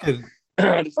there. But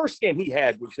the first game he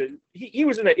had was he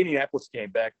was in that Indianapolis game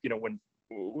back, when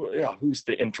who's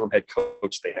the interim head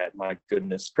coach they had? My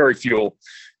goodness, Perry Fuel.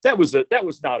 That was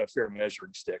not a fair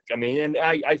measuring stick. I mean, and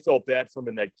I felt bad for him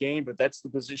in that game, but that's the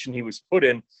position he was put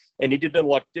in, and he did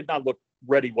not look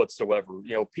ready whatsoever.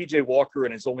 PJ Walker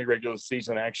in his only regular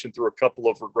season action threw a couple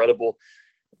of regrettable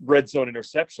red zone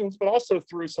interceptions, but also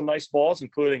threw some nice balls,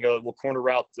 including a little corner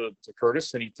route to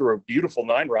Curtis, and he threw a beautiful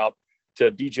 9 route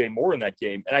to DJ Moore in that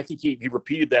game. And I think he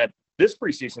repeated that this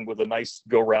preseason with a nice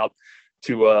go route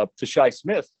to Shi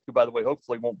Smith, who, by the way,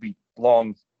 hopefully won't be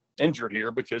long injured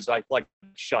here, because I like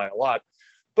Shi a lot.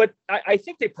 But I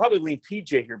think they probably lean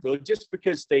PJ here, Billy, just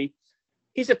because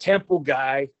he's a Temple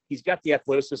guy. He's got the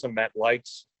athleticism Matt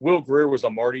likes. Will Greer was a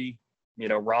Marty,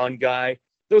 Ron guy.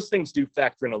 Those things do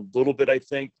factor in a little bit, I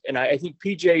think. And I think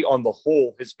PJ on the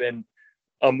whole has been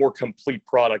a more complete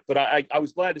product. But I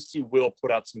was glad to see Will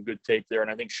put out some good tape there.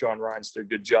 And I think Sean Ryan's did a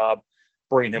good job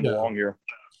bringing him along here.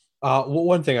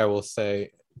 One thing I will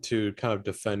say to kind of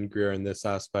defend Greer in this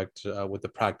aspect with the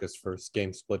practice first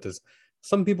game split is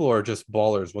some people are just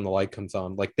ballers when the light comes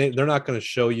on. Like they're not going to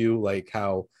show you like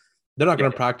how they're not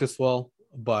going to practice well,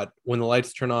 but when the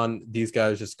lights turn on, these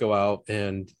guys just go out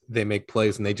and they make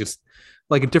plays, and they just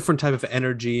like a different type of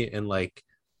energy and like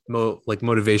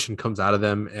motivation comes out of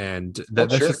them. And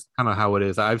that's just kind of how it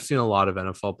is. I've seen a lot of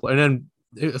NFL play, and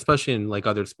then especially in like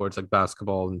other sports like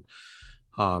basketball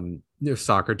and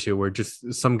soccer too, where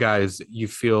just some guys you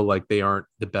feel like they aren't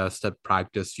the best at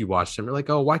practice. You watch them, you're like,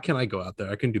 oh, why can't I go out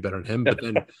there? I can do better than him. But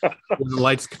then when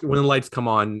the lights come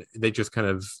on, they just kind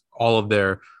of all of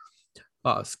their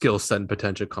skill set and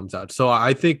potential comes out. So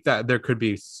I think that there could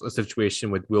be a situation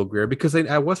with Will Greer, because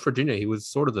at West Virginia he was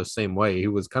sort of the same way. He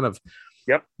was kind of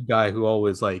the guy who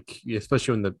always, like,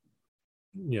 especially when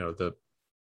the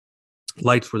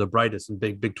lights were the brightest in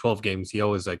Big 12 games, he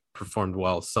always like performed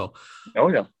well. So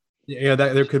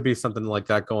there could be something like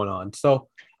that going on. So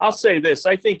I'll say this: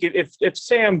 I think if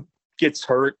Sam gets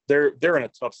hurt, they're in a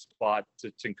tough spot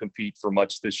to compete for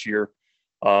much this year.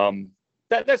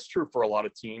 That's true for a lot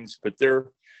of teams, but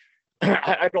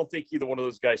I don't think either one of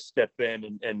those guys step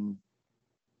in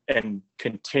and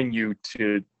continue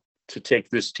to take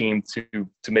this team to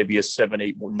maybe a 7,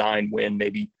 8, 9 win,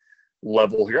 maybe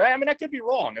level here. I mean, I could be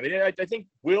wrong. I mean, I think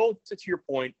Will, to your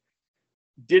point,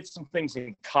 did some things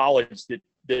in college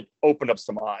that opened up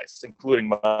some eyes, including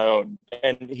my own.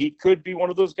 And he could be one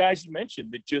of those guys you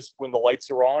mentioned that just when the lights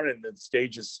are on and the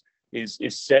stage is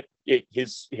set,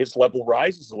 his level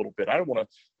rises a little bit. I don't want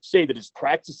to say that his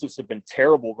practices have been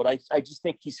terrible, but I just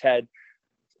think he's had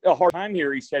a hard time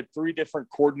here. He's had 3 different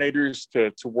coordinators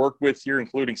to work with here,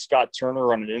 including Scott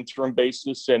Turner on an interim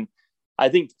basis. And I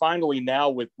think finally now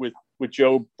with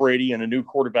Joe Brady and a new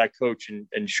quarterback coach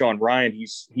and Sean Ryan,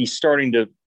 he's starting to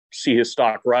see his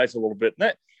stock rise a little bit.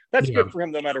 And that's good for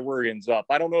him no matter where he ends up.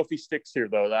 I don't know if he sticks here,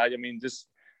 though. I mean, just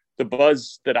the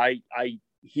buzz that I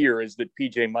hear is that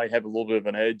PJ might have a little bit of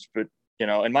an edge, but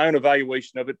in my own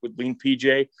evaluation of it would lean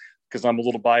PJ, because I'm a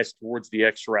little biased towards the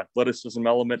extra athleticism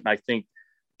element. And I think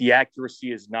the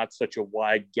accuracy is not such a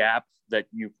wide gap that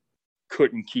you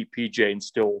couldn't keep PJ and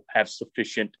still have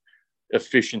sufficient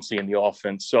efficiency in the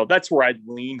offense. So that's where I'd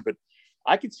lean, but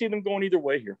I could see them going either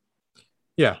way here.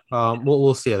 Yeah,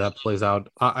 we'll see how that plays out.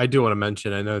 I do want to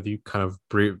mention, I know that you kind of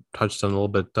touched on a little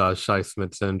bit Shi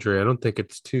Smith's injury. I don't think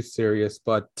it's too serious,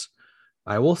 but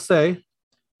I will say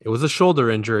it was a shoulder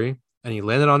injury, and he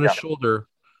landed on his shoulder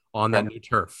on that new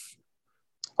turf.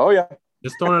 Oh, yeah.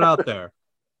 Just throwing it out there.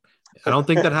 I don't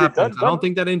think that happens. Done. I don't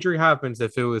think that injury happens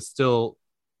if it was still,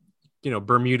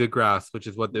 Bermuda grass, which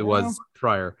is what it was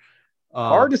prior.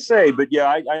 Hard to say, but yeah,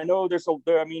 I know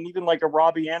even like a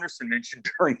Robbie Anderson mentioned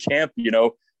during camp,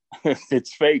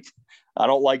 it's fake. I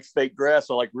don't like fake grass.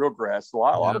 I like real grass. A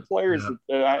lot of players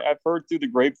I've heard through the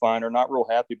grapevine are not real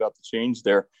happy about the change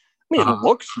there. I mean, it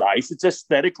looks nice. It's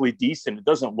aesthetically decent. It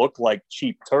doesn't look like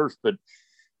cheap turf, but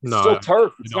it's still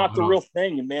turf. It's not the real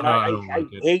thing. And man, I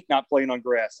hate not playing on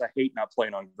grass. I hate not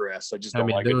playing on grass. I just don't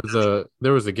like it.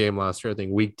 There was a game last year, I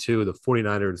think week 2, the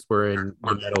 49ers were in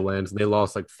the Meadowlands and they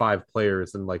lost like 5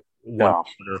 players in like 1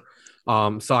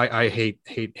 quarter. So I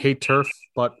hate turf,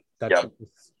 but that's what the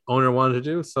owner wanted to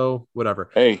do. So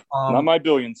whatever. Hey, not my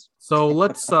billions. So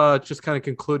let's just kind of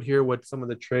conclude here with some of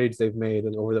the trades they've made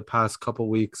over the past couple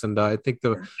weeks. And I think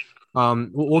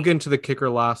we'll get into the kicker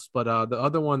last, but the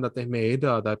other one that they made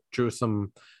that drew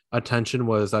some attention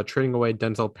was trading away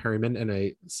Denzel Perryman and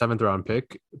a 7th round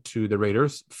pick to the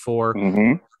Raiders for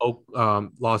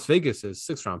Las Vegas's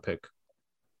 6th round pick.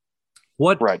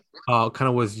 What kind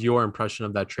of was your impression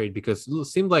of that trade? Because it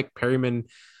seemed like Perryman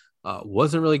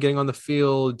wasn't really getting on the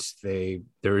field. The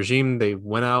regime, they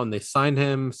went out and they signed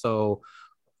him. So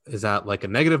is that like a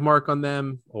negative mark on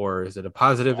them, or is it a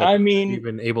positive? I mean, you've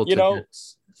been able to get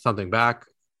something back.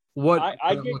 What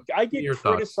I get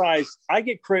criticized.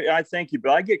 I thank you,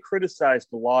 but I get criticized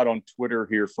a lot on Twitter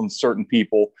here from certain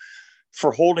people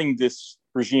for holding this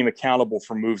regime accountable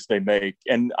for moves they make,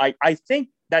 and I think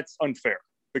that's unfair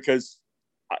because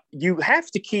you have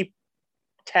to keep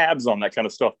tabs on that kind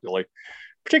of stuff, Billy.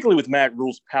 Particularly with Matt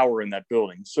Rule's power in that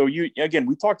building. So we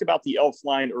talked about the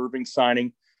Elflein Irving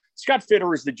signing. Scott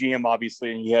Fitter is the GM,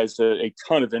 obviously, and he has a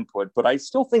ton of input, but I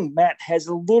still think Matt has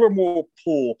a little more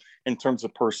pull in terms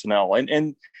of personnel.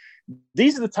 And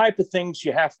these are the type of things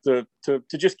you have to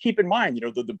just keep in mind.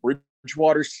 The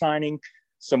Bridgewater signing,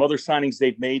 some other signings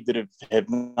they've made that have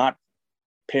not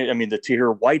paid. I mean, the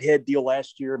Tahir Whitehead deal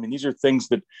last year. I mean, these are things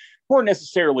that weren't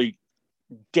necessarily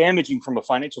damaging from a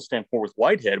financial standpoint with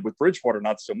Whitehead. With Bridgewater,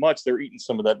 not so much. They're eating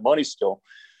some of that money still.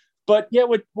 But yeah,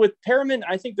 with Perriman,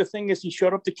 I think the thing is he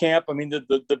showed up to camp. I mean,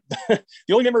 the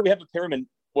only memory we have of Perriman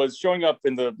was showing up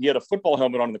he had a football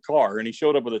helmet on the car and he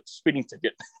showed up with a speeding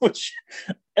ticket,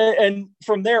 and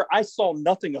from there, I saw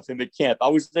nothing of him at camp. I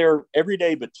was there every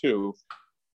day but 2.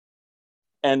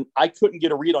 And I couldn't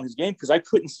get a read on his game because I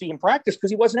couldn't see him practice because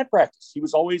he wasn't at practice. He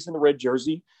was always in the red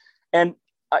jersey. And,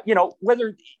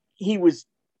 whether he was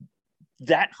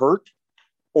that hurt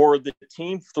or the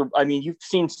team, you've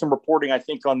seen some reporting, I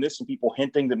think, on this and people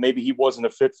hinting that maybe he wasn't a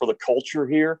fit for the culture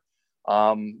here.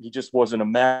 He just wasn't a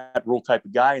Matt Rule type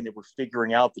of guy, and they were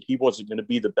figuring out that he wasn't going to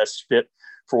be the best fit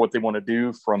for what they want to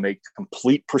do from a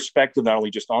complete perspective, not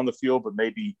only just on the field, but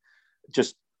maybe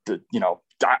just,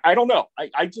 I don't know.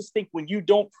 I just think when you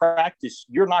don't practice,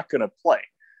 you're not going to play.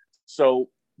 So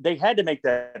they had to make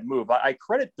that move. I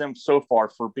credit them so far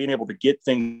for being able to get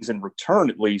things in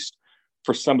return, at least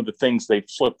for some of the things they've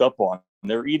slipped up on.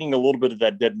 They're eating a little bit of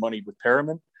that dead money with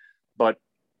Perriman, but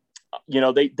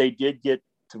they did get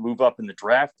to move up in the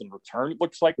draft in return, it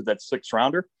looks like, with that 6th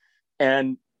rounder.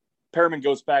 And Perriman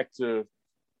goes back to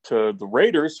the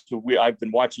Raiders, who I've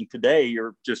been watching today,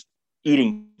 are just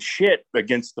eating shit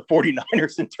against the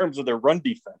 49ers in terms of their run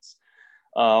defense.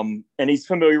 And he's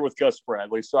familiar with Gus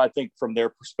Bradley. So I think from their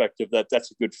perspective,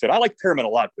 that's a good fit. I like Perriman a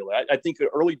lot, Billy. I think an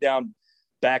early down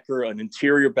backer, an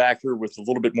interior backer with a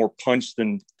little bit more punch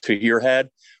than Tahir had,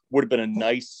 would have been a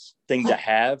nice thing to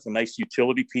have, a nice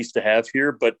utility piece to have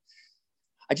here. But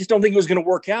I just don't think it was going to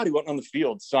work out. He wasn't on the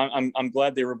field. So I'm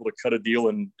glad they were able to cut a deal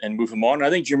and move him on. And I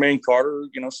think Jermaine Carter,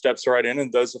 steps right in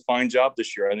and does a fine job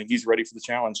this year. I think he's ready for the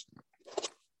challenge.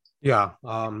 Yeah,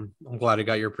 I'm glad I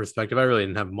got your perspective. I really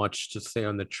didn't have much to say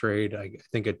on the trade. I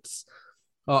think it's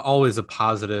always a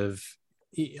positive.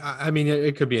 I mean,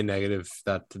 it could be a negative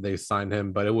that they signed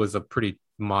him, but it was a pretty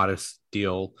modest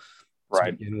deal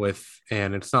to begin with.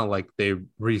 And it's not like they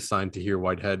re-signed Tahir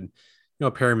Whitehead.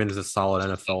 Perriman is a solid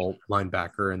NFL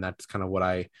linebacker, and that's kind of what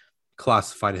I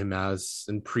classified him as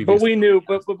in previous. But we knew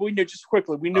just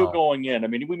quickly. We knew going in. I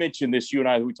mean, we mentioned this. You and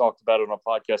I, we talked about it on a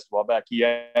podcast a while back. He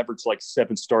averaged like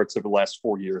 7 starts over the last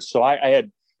 4 years. So I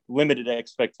had limited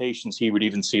expectations he would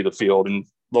even see the field. And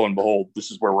lo and behold,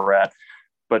 this is where we're at.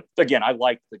 But again, I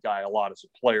like the guy a lot as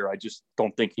a player. I just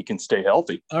don't think he can stay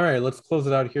healthy. All right, let's close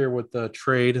it out here with the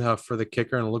trade for the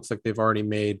kicker. And it looks like they've already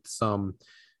made some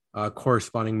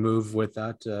corresponding move with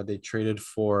that. They traded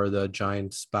for the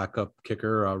Giants backup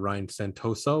kicker, Ryan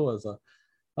Santoso, as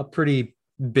a pretty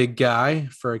big guy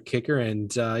for a kicker.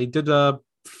 And he did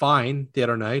fine the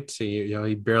other night.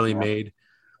 He barely made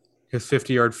his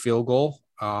 50-yard field goal.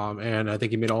 And I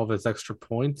think he made all of his extra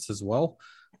points as well.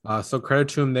 So credit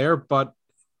to him there. But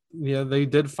yeah, they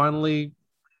did finally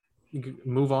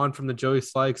move on from the Joey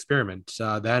Sly experiment.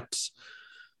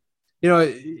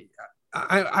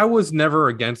 I was never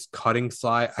against cutting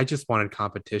Sly. I just wanted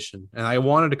competition, and I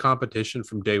wanted a competition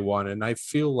from day one. And I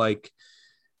feel like,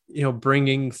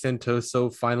 bringing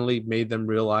Santoso finally made them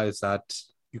realize that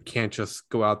you can't just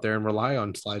go out there and rely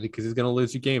on Sly because he's going to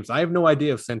lose you games. I have no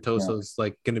idea if Santoso's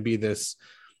like going to be this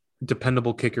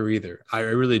dependable kicker either. I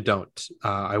really don't.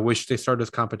 I wish they started this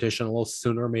competition a little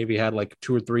sooner. Maybe had like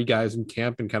 2 or 3 guys in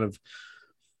camp and kind of,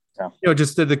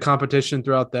 just did the competition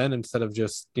throughout then instead of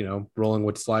just, rolling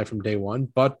with Sly from day one.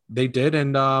 But they did.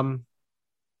 And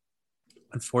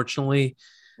unfortunately,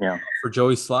 for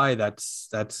Joey Sly, that's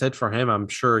it for him. I'm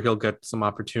sure he'll get some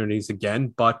opportunities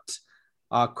again, but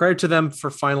credit to them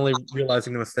for finally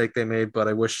realizing the mistake they made. But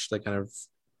I wish they kind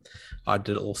of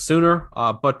did it a little sooner.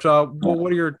 But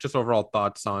what are your just overall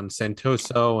thoughts on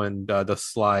Santoso and the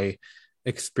Sly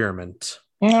experiment?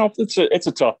 Well, it's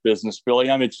a tough business, Billy.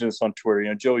 I mentioned this on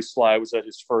Twitter. Joey Sly was at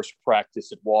his first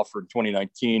practice at Wofford in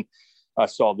 2019. I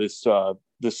saw this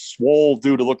swole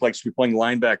dude who looked like he was playing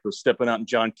linebacker stepping out in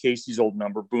John Casey's old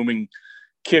number, booming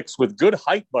kicks with good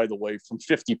height, by the way, from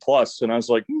 50 plus. And I was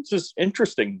like, this is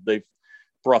interesting. They've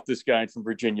brought this guy in from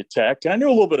Virginia Tech. And I knew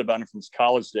a little bit about him from his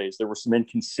college days. There were some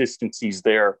inconsistencies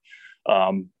there.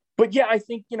 But yeah, I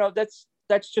think,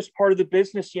 that's just part of the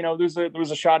business. There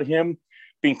was a shot of him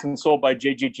being consoled by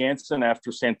J.J. Jansen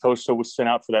after Santoso was sent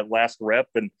out for that last rep.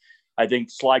 And I think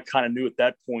Sly kind of knew at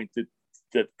that point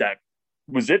that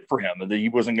was it for him, and that he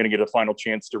wasn't going to get a final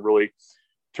chance to really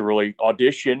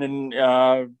audition. And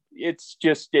it's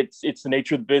the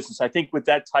nature of the business. I think with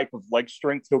that type of leg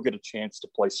strength, he'll get a chance to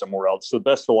play somewhere else. So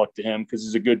best of luck to him because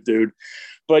he's a good dude.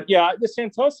 But yeah, the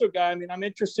Santoso guy, I'm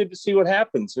interested to see what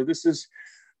happens. So this is,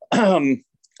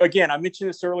 again, I mentioned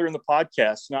this earlier in the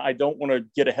podcast. Now, I don't want to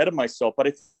get ahead of myself, but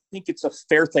I think it's a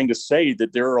fair thing to say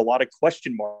that there are a lot of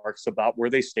question marks about where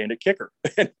they stand at kicker.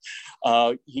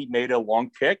 He made a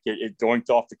long kick. It doinked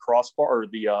off the crossbar or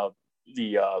the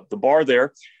bar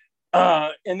there.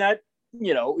 And that,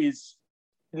 is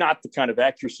not the kind of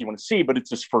accuracy you want to see, but it's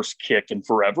his first kick in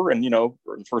forever. And,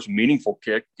 first meaningful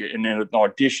kick in an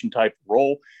audition type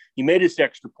role. He made his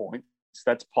extra points.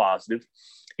 That's positive.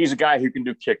 He's a guy who can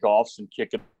do kickoffs and kick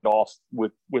it off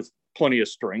with plenty of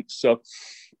strength. So,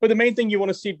 but the main thing you want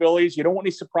to see, Billy, is you don't want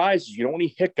any surprises. You don't want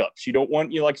any hiccups. You don't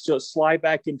want to slide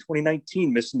back in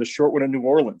 2019, missing the short one in New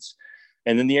Orleans.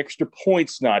 And then the extra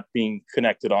points not being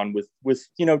connected on with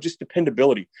just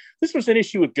dependability. This was an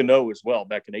issue with Gano as well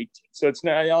back in 18. So it's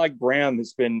not like Graham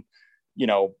has been,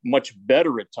 much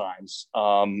better at times.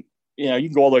 You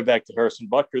can go all the way back to Harrison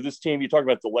Butker. This team, you talk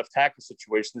about the left tackle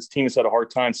situation. This team has had a hard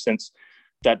time since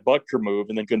that Butker move,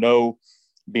 and then Gano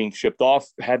being shipped off,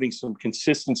 having some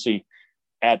consistency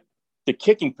at the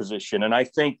kicking position. And I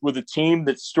think with a team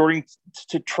that's starting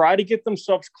to try to get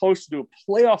themselves close to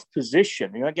a playoff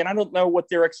position, again, I don't know what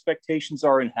their expectations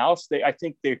are in-house. I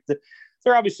think they're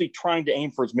obviously trying to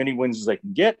aim for as many wins as they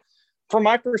can get. From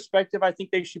my perspective, I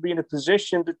think they should be in a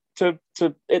position to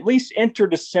at least enter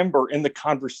December in the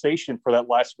conversation for that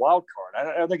last wild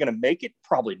card. Are they going to make it?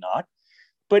 Probably not.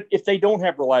 But if they don't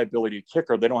have reliability at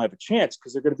kicker, they don't have a chance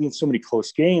because they're going to be in so many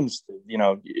close games.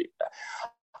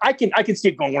 I can see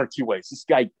it going one or two ways. This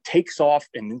guy takes off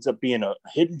and ends up being a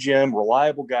hidden gem,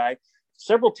 reliable guy.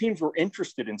 Several teams were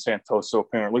interested in Santoso,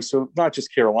 apparently, so not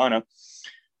just Carolina.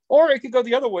 Or it could go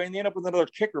the other way and they end up with another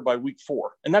kicker by week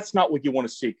 4. And that's not what you want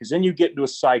to see because then you get into a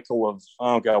cycle of,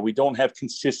 oh, God, we don't have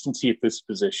consistency at this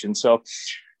position. So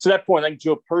to that point, I think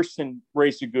Joe Person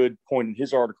raised a good point in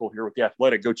his article here with The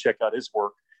Athletic. Go check out his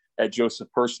work at Joseph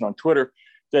Person on Twitter.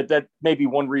 That may be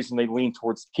one reason they lean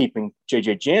towards keeping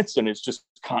J.J. Jansen is just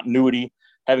continuity,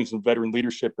 having some veteran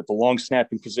leadership at the long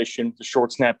snapping position, the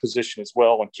short snap position as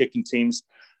well on kicking teams.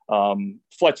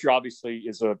 Fletcher obviously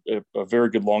is a very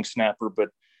good long snapper, but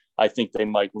I think they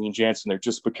might lean Jansen there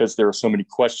just because there are so many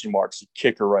question marks at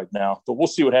kicker right now. But we'll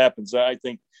see what happens. I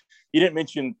think you didn't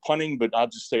mention punting, but I'll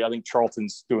just say I think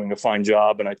Charlton's doing a fine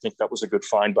job, and I think that was a good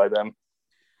find by them.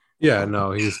 Yeah,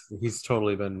 no, he's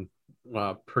totally been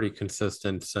pretty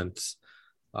consistent since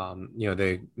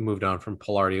they moved on from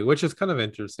Polardi, which is kind of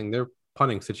interesting. Their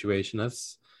punting situation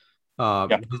has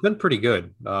been pretty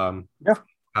good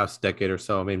past decade or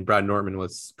so. I mean, Brad Nortman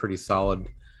was pretty solid,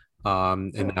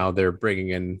 and now they're bringing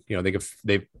in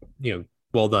they've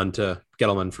well done to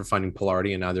Gettleman for finding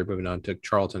Polardi, and now they're moving on to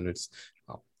Charlton. It's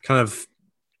kind of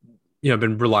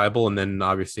been reliable, and then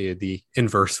obviously the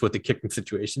inverse with the kicking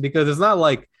situation because it's not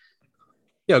like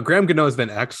Graham Gano has been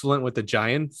excellent with the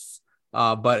Giants,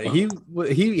 But he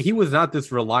was not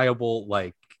this reliable,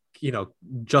 like,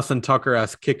 Justin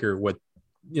Tucker-esque kicker with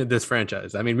this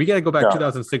franchise. I mean, we got to go back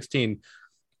 2016,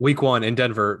 week 1 in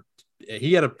Denver.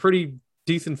 He had a pretty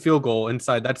decent field goal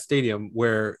inside that stadium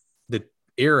where the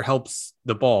air helps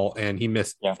the ball, and he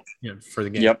missed for the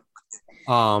game. Yep.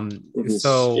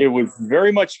 It was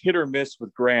very much hit or miss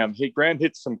with Graham. Graham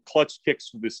hit some clutch kicks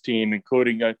for this team,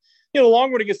 including the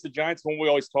long one against the Giants. When we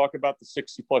always talk about the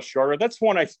 60+ yarder, that's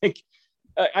one I think.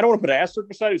 I don't want to put an asterisk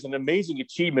beside it. It was an amazing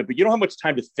achievement, but you don't have much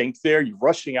time to think there. You're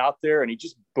rushing out there, and he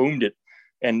just boomed it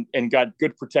and got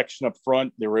good protection up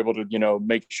front. They were able to,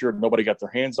 make sure nobody got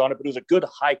their hands on it, but it was a good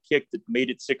high kick that made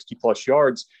it 60+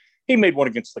 yards. He made one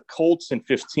against the Colts in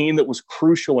 15 that was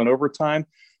crucial in overtime.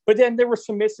 But then there were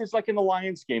some misses, like in the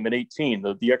Lions game in 18,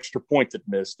 the extra point that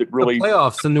missed. It really the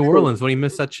playoffs in New Orleans when he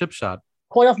missed that chip shot.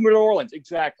 Playoff New Orleans,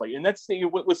 exactly. And that's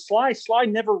with Sly. Sly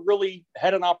never really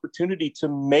had an opportunity to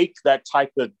make that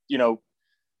type of,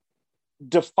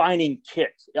 defining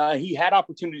kick. He had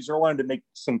opportunities early on to make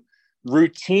some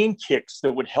routine kicks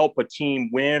that would help a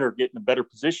team win or get in a better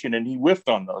position, and he whiffed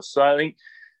on those. So I think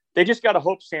they just got to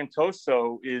hope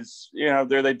Santoso is,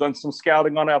 they've done some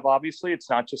scouting on it. Obviously, it's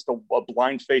not just a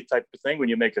blind faith type of thing when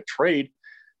you make a trade,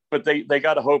 but they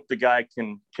got to hope the guy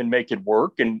can make it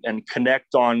work and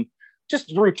connect on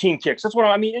just routine kicks. That's what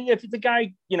I mean. If the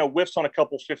guy, whiffs on a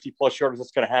couple 50+ yards,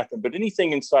 that's going to happen. But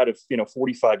anything inside of,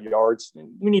 45 yards,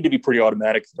 we need to be pretty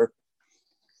automatic there.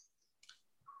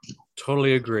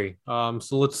 Totally agree. So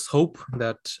let's hope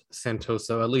that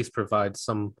Santoso at least provides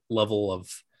some level of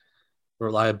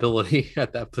reliability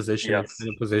at that position. Yes. In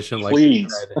a position like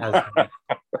that has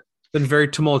been very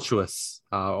tumultuous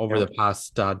over the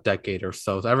past decade or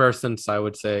so. Ever since, I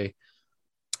would say,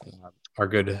 our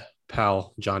good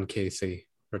pal John Casey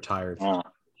retired.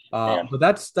 But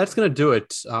that's going to do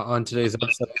it on today's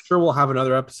episode. I'm sure we'll have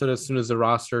another episode as soon as the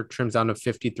roster trims down to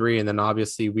 53, and then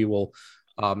obviously we will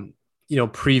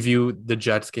preview the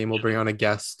Jets game. We'll bring on a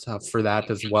guest for that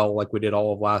as well, like we did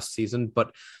all of last season.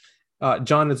 But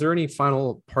John, is there any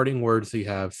final parting words you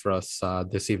have for us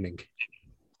this evening?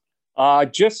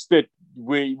 Just that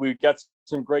we got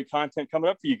some great content coming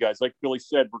up for you guys. Like Billy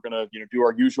said, we're going to do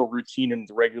our usual routine in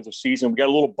the regular season. We got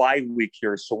a little bye week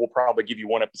here, so we'll probably give you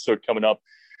one episode coming up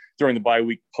during the bye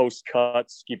week post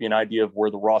cuts, give you an idea of where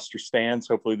the roster stands.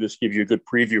 Hopefully this gives you a good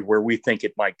preview of where we think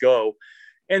it might go.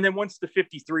 And then once the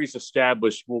 53 is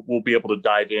established, we'll be able to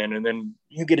dive in, and then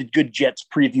you get a good Jets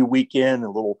preview weekend, a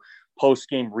little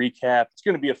post-game recap. It's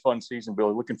going to be a fun season,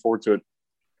 Billy. Looking forward to it.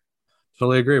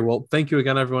 Totally agree. Well, thank you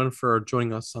again, everyone, for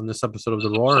joining us on this episode of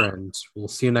The Roar, and we'll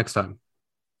see you next time.